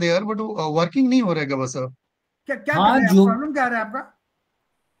thing are there, but working नहीं हो रहेगा बस अब. क्या problem क्या आ रहा है आपका?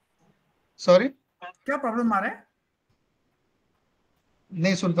 Sorry? क्या प्रॉब्लम आ रहा है?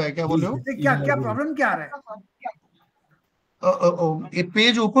 नहीं सुन पाए, क्या बोल रहे हो? क्या प्रॉब्लम क्या आ रहा है? ये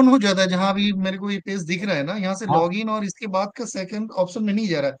पेज ओपन हो जाता है जहां भी मेरे को ये पेज दिख रहा है ना, यहाँ से लॉगिन और इसके बाद का सेकंड ऑप्शन में नहीं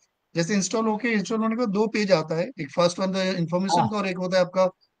जा रहा है. जैसे इंस्टॉल होने के बाद 2 पेज आता है, एक फर्स्ट वन इन्फॉर्मेशन का और एक होता है आपका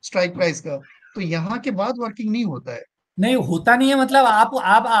स्ट्राइक प्राइस का. तो यहाँ के बाद वर्किंग नहीं होता है. नहीं होता नहीं है मतलब आप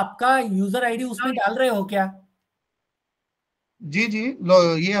आपका यूजर आईडी उसमें डाल रहे हो क्या? जी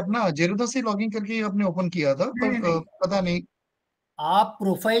ये अपना जेरोदा से लॉगिन करके आपने ओपन किया था, पर पता नहीं. आप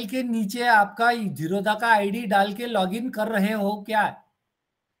प्रोफाइल के नीचे आपका जीरोदा का आईडी डाल के लॉगिन कर रहे हो क्या?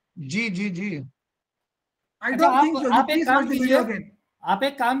 जी आप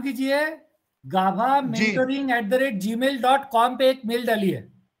एक काम कीजिए, gaba@mentoring@gmail.com पे एक मेल डालिए.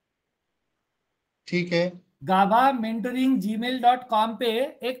 ठीक है. gaba@mentoring@gmail.com पे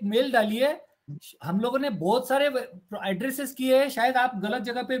एक मेल डालिए. हम लोगों ने बहुत सारे एड्रेसेस किए हैं, शायद आप गलत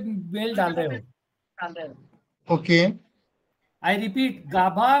जगह पे मेल डाल रहे हो. ओके. आई रिपीट,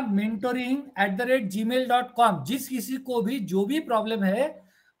 गाभा मेंटोरिंग @gmail.com। जिस किसी को भी जो भी प्रॉब्लम है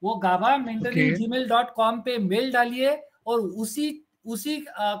वो गाभा मेंटोरिंग gmail.com पे मेल डालिए और उसी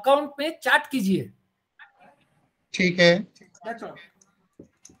अकाउंट पे चैट कीजिए। ठीक है।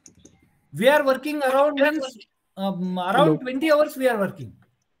 We are working around means around 20 hours we are working.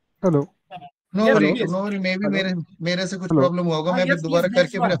 Hello, no worry, no worry, may be मेरे से कुछ प्रॉब्लम हुआ होगा, मैं फिर दोबारा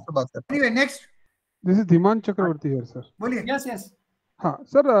करके फिर आपसे बात करता हूं। नेक्स्ट, दिस इज धीमान चक्रवर्ती है सर। बोलिए। Yes yes. हाँ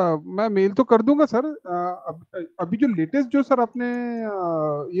सर, मैं मेल तो कर दूंगा सर। अभी जो लेटेस्ट जो सर आपने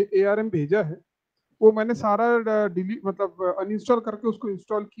ये ARM भेजा है वो मैंने सारा डिलीट मतलब अनइंस्टॉल करके उसको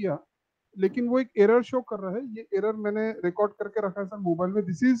इंस्टॉल किया, लेकिन वो एक एरर शो कर रहा है। ये एरर मैंने रिकॉर्ड करके रखा है सर मोबाइल में।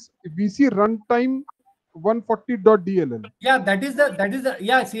 This is VC run time 140.dll. Yeah, that is the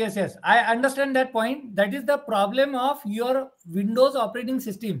yes. I understand that point. That is the problem of your Windows operating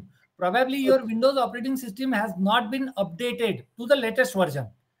system. Probably your Windows operating system has not been updated to the latest version.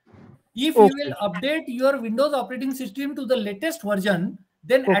 If you will update your Windows operating system to the latest version,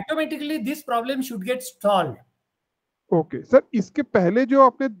 then automatically this problem should get solved. Okay sir, इसके पहले जो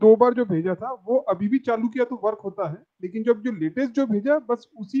आपने 2 बार जो भेजा था वो अभी भी चालू किया तो वर्क होता है, लेकिन जब जो लेटेस्ट जो भेजा बस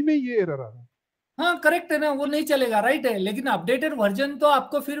उसी में ये एरर आ रहा है। हाँ करेक्ट है ना, वो नहीं चलेगा, राइट है, लेकिन अपडेटेड वर्जन तो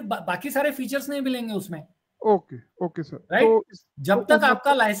आपको फिर बाकी सारे फीचर्स नहीं मिलेंगे उसमें। Okay okay sir, right. तो जब तक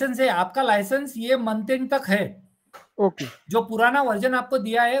आपका लाइसेंस है, आपका लाइसेंस ये मंथ एंड तक है। ओके। जो पुराना वर्जन आपको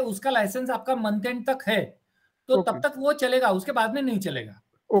दिया है उसका लाइसेंस आपका मंथ एंड तक है, तो तब तक वो चलेगा, उसके बाद में नहीं चलेगा।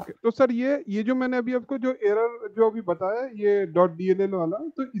 ओके, तो सर ये जो मैंने अभी आपको जो एरर जो अभी बताया ये .dll वाला,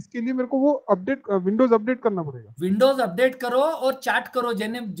 तो इसके लिए मेरे को वो अपडेट विंडोज अपडेट करना पड़ेगा। विंडोज अपडेट करो और चैट करो,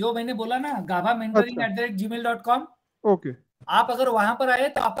 जो मैंने बोला ना, गाभा मेंटरिंग @gmail.com। ओके, आप अगर वहां पर आए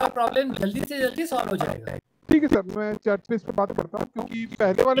तो आपका प्रॉब्लम जल्दी से जल्दी सॉल्व हो जाएगा। ठीक है सर, मैं चैट पे इस पे बात करता हूँ, क्योंकि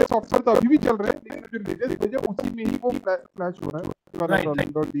पहले वाले सॉफ्टवेयर तो अभी भी चल रहे हैं, लेकिन जो लेटेस्ट भेजा उसी में ही वो फ्लैश हो रहा है।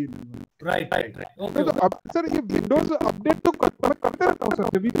 राइट। तो अब सर ये विंडोज अपडेट तो मैं करते रहता हूँ सर,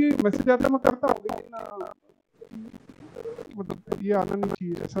 जब भी मैसेज आता है मैं करता हूँ, लेकिन मतलब ये आना नहीं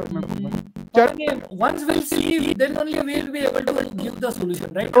चाहिए ऐसा मैं बोलूँगा। Once we'll see, then only we'll be able to give the solution,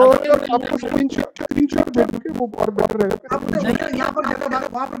 right? तो आपको स्क्रीनशॉट भेज दोगे वो और बेटर रहेगा। आप नहीं, यहाँ पर जाकर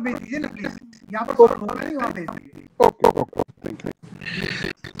वहाँ पर भेज दीजिए ना प्लीज, यहाँ पर सॉल्व होगा नहीं, वहाँ भेज दीजिए। Okay, thank you.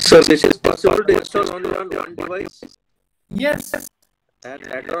 Sir, this is possible to install only on one device? Yes. And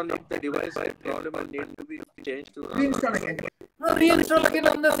later on, if the device has problem, will need to be changed to reinstall again. No, reinstall again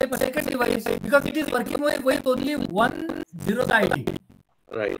on the second device because it is working with only one zeroth ID.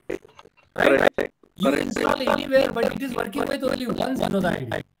 Right. You install anywhere, but it is working with only one zeroth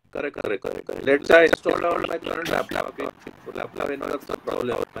ID. Correct. Let's say I install on my current laptop. Okay, so laptop has some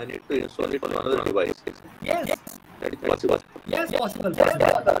problem. I need to install it on another device. Yes. That is possible. Yes, possible.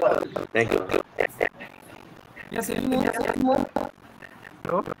 Thank you. Yes, any more?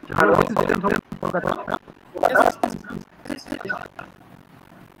 Hello,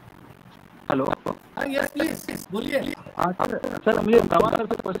 hello. Yes please बोलिए। Sir मुझे गवा sir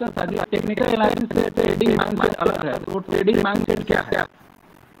से question था कि technical analysis से trading mindset अलग है, तो ट्रेडिंग माइंडसेट क्या है?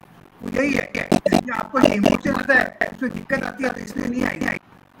 यही है, इसमें आपको इनपुट से आता है, उसमें दिक्कत आती है तो इसलिए नहीं आई।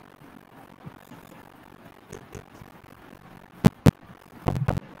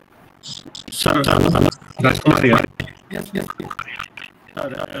 सर राजकुमार यार,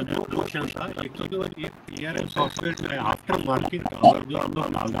 सर दो क्वेश्चन था। एक तो जो ARM सॉफ्टवेयर आफ्टर मार्केट जो हम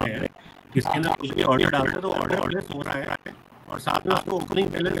लोग डालते हैं, इसके अंदर कुछ भी ऑर्डर डालते हैं तो ऑर्डर प्लेस हो रहा है और साथ में उसको ओपनिंग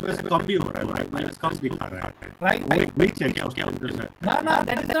बैलेंस में से कम भी हो रहा है, बैलेंस कम दिखा रहा है। राइट, वो एक ग्लिच है क्या उसके अंदर सर? ना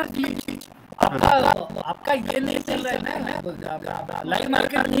दैट इज नॉट ग्लिच। आपका ये नहीं चल रहा है ना, लाइव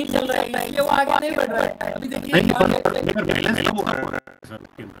मार्केट नहीं चल रहा है, इसलिए वो आगे नहीं बढ़ रहा है। अभी देखिए बैलेंस कम हो रहा है सर,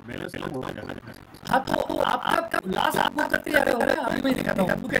 बैलेंस कम हो जा रहा है। हाँ, तो आपका लास्ट आपको करते जा रहे हो ना, अभी मैं दिखाता हूँ।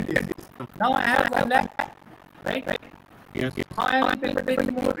 Look at this, now I have 1 lakh, right? Yes. Now I am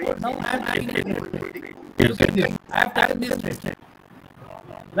taking more. Now I am taking it. Look at this. I have taken this trade.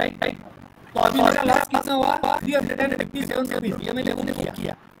 Right. तो अभी मेरा लास्ट कितना हुआ? 357 रुपीस। ये मैंने लेवल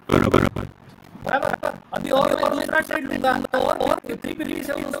किया। बराबर। अभी और मैं दूसरा ट्रेड लूंगा तो और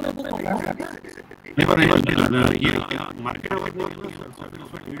 357 उसमें बुक होगा। ये मार्केट में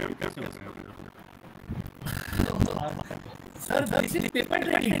कैसे sir, this is paper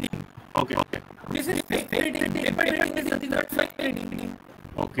trading. Okay. This is fake trading. Paper trading is nothing but fake trading.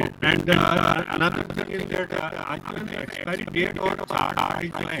 Okay. And another thing is that actually the expiry date और chart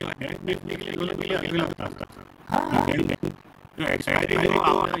जो है बैंक निफ्टी के लिए अलग लगता है। हाँ। जो एक्सपायरी जो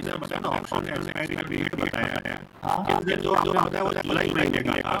आपने इसे बताया ना, ऑप्शन एक्सपायरी का डेट बताया है, इसलिए जो आपने बताया वो जुलाई महीने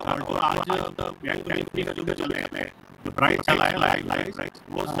का और जो आज बैंक निफ्टी का जो भी चल रहा है, जो प्राइस चला है लाइव प्राइस,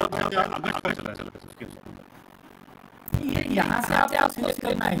 वो सब अगस्त का चला है उसके। ये यहाँ से आपको सिलेक्ट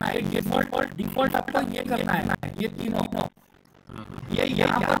करना है, ये डिफॉल्ट आपको ये करना है, ये तीनों, ये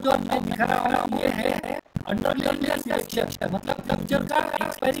यहाँ पर जो मैं दिखा रहा हूँ ये है अंडरलाइन सिलेक्शन, मतलब फ्यूचर का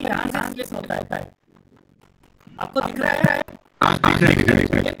एक्सपायरी यहाँ से सिलेक्ट होता है, आपको दिख रहा है?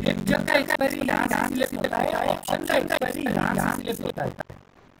 ये फ्यूचर का एक्सपायरी यहाँ से सिलेक्ट होता है, ऑप्शन का एक्सपायरी यहाँ से सिलेक्ट होता है।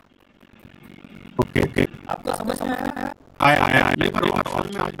 ओके, आपको समझ में आया? आया। ये पर ऑप्शन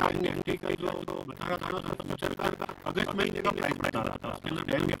में आज बैंक निफ्टी का जो बता रहा था ना, फ्यूचर का अगस्त महीने का प्राइस बता रहा था, उसके अंदर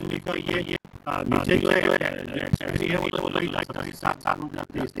बैंक निफ्टी का ये नीचे जो है एक्सपायरी है वो तो नहीं ला सकता, 7 हो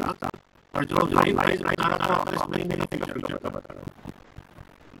जाती है इसका, और जो लाइव प्राइस बता रहा था अगस्त महीने का फ्यूचर का बता रहा था।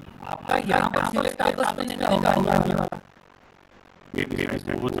 आपका यहाँ पर सिलेक्ट अगस्त महीने का होगा, ये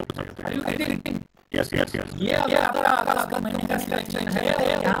वो सब Are you getting? यस। ये अगर अगस्त महीने का सिलेक्शन है,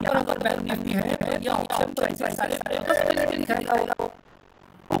 यहाँ पर अगर बैंक निफ्टी है तो ये ऑप्शन प्राइसेस सारे अगस्त महीने के दिखाएगा होगा।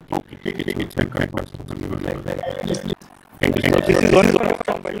 ओके, ठीक है, चेक करें।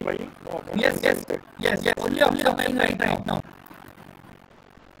 Yes, only option buying right now.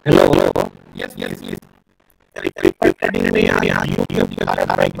 Hello, Yes, please. Trading में यहाँ यूट्यूब के सारे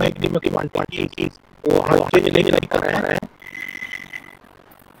बाइक की 120 वो हम चेंज नहीं कर रहे हैं।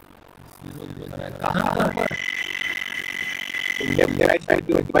 कहाँ पर? लेफ्ट राइट साइड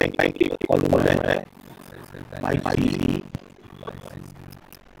की बैंक की कॉलम है, IC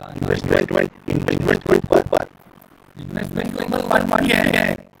इन्वेस्टमेंट पर है।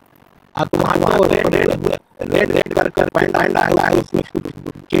 हाँ, तो वहाँ तो रेड कर पॉइंट आया है, उसमें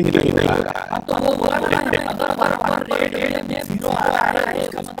चेंज नहीं होगा। हाँ, तो वो बोला ना, अगर बराबर रेड में 0 आ रहा है,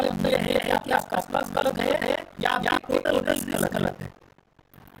 इसका मतलब ये है कि आपका प्लस गलत है या आपकी टोटल गलत है।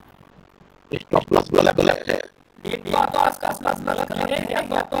 स्टॉप लॉस गलत है, एक तो आपका प्लस गलत है या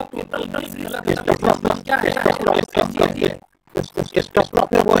तो टोटल गलत है। स्टॉप लॉस क्या है? स्टॉप लॉस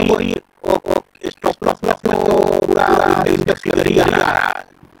में वही स्टॉप लॉस में तो पूरा इंडेक्स ही आ रहा है।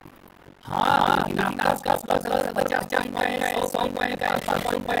 हाँ, आपका प्लस गलत 50 पॉइंट है, 100 पॉइंट का है,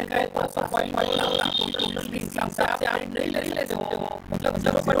 500 पॉइंट का है, 500 पॉइंट का टोटल हिसाब से आप नहीं लेते हो, मतलब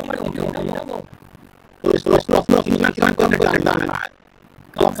 0.1 होते हो वो। तो इस स्टॉप लॉस में कितना करना है?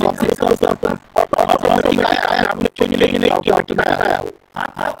 आपने चेंज नहीं किया, आपके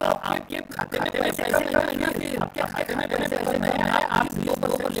खाते में पैसे नहीं है, आपके खाते में पैसे नहीं है, आप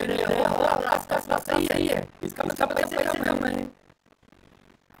 0% ले रहे हो, आपका प्लस सही है, इसका मतलब पैसे कम है।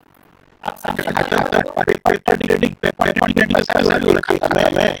 आप ट्रेडिंग पे पैसा नहीं रखा है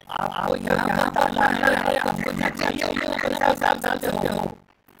मैं, आपको यहाँ डालना है, आपको क्या चाहिए वो पैसा डालते हो।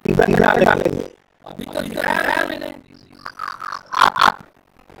 डालेंगे अभी तो दिखाया है मैंने,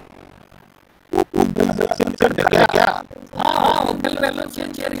 क्या? हाँ, बिल बैलेंस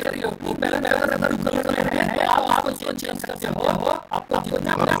चेंज करिए, बिल बैलेंस अगर कलर है आप आपको चेंज करते हो, आपको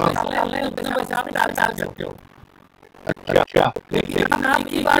जितना पैसा डालना है उतना पैसा आप डाल सकते हो। अच्छा, लेकिन आप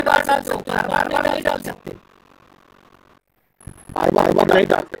एक बार डाल सकते हो, बार नहीं डाल सकते, बार नहीं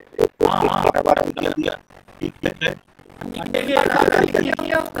डालते, बार डाल दिया, ठीक है। देखिए आप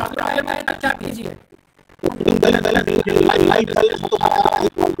में अच्छा कीजिए, लाइट बैलेंस तो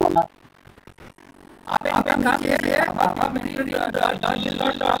आप एक काम कीजिए, आप मिलिट्री डॉट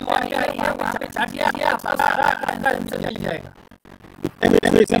वहाँ पे चैट कीजिए, आपका सारा आंसर मिल जाएगा। अभी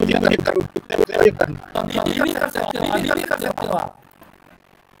भी कर सकते हो आप।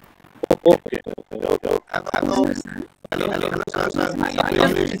 Okay,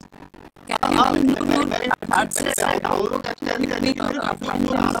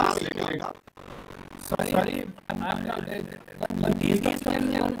 Sorry,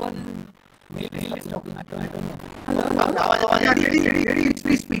 Ready,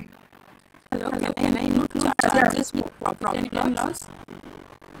 please speak. Hello, can I not charges with profit and loss?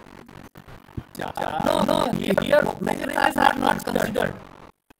 No, here brokerages are not considered.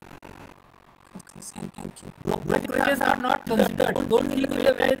 Okay, thank you. Brokerages are not considered. Don't think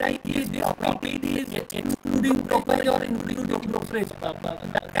that this profit is including brokerage or including brokerage.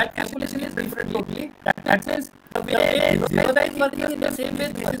 That calculation is different totally. That means the way Zerodha is working in the same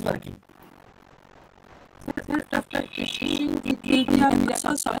way this is working. After changing the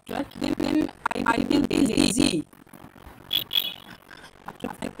Microsoft software, then I will be lazy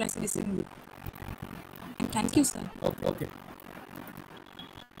after practicing it. Thank you, sir. Okay.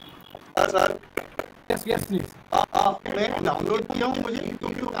 Sir Yes, please. मैं download किया हूँ, मुझे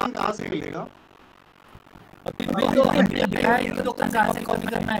YouTube काम कहाँ से मिलेगा? ये token कहाँ से कॉपी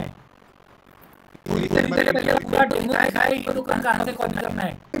करना है? पूरा डेमो दिखाया, ये टोकन कहाँ से कॉपी करना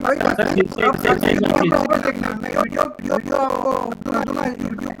है? वीडियो आपको दूंगा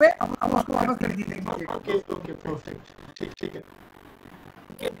यूट्यूब पे, अब उसको वापस कर दीजिए। ओके, परफेक्ट, ठीक है।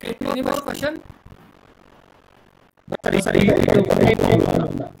 Any more question? Sorry.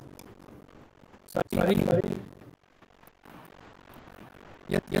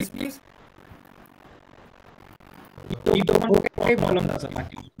 Yes, please.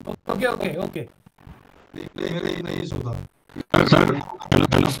 Okay.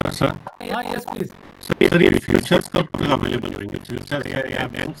 Sir. Yes, please. Sir ये फ्यूचर्स कब तक अवेलेबल होंगे? फ्यूचर या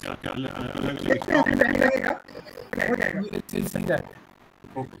बैंक अलग We'll see that.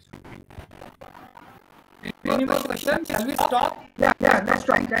 Any more questions? Shall we stop? Yeah, that's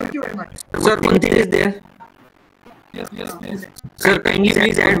fine. Thank you very much. Sir, one thing is there. Yes, please. Sir, kindly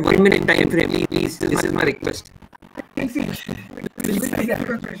please add 1 minute time frame, please. This is my request. We'll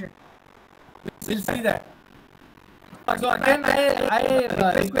see that. So again, I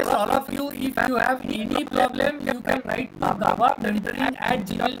request all of you, if you have any problem, you can write to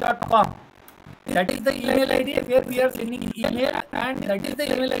gaba@gmail.com. That is the email ID where we are sending email, and that is the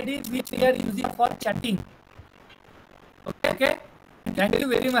email ID which we are using for chatting. Okay? Thank you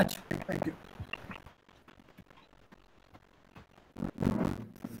very much. Thank you.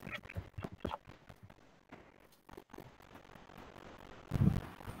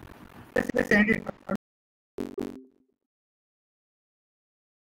 Let's end it.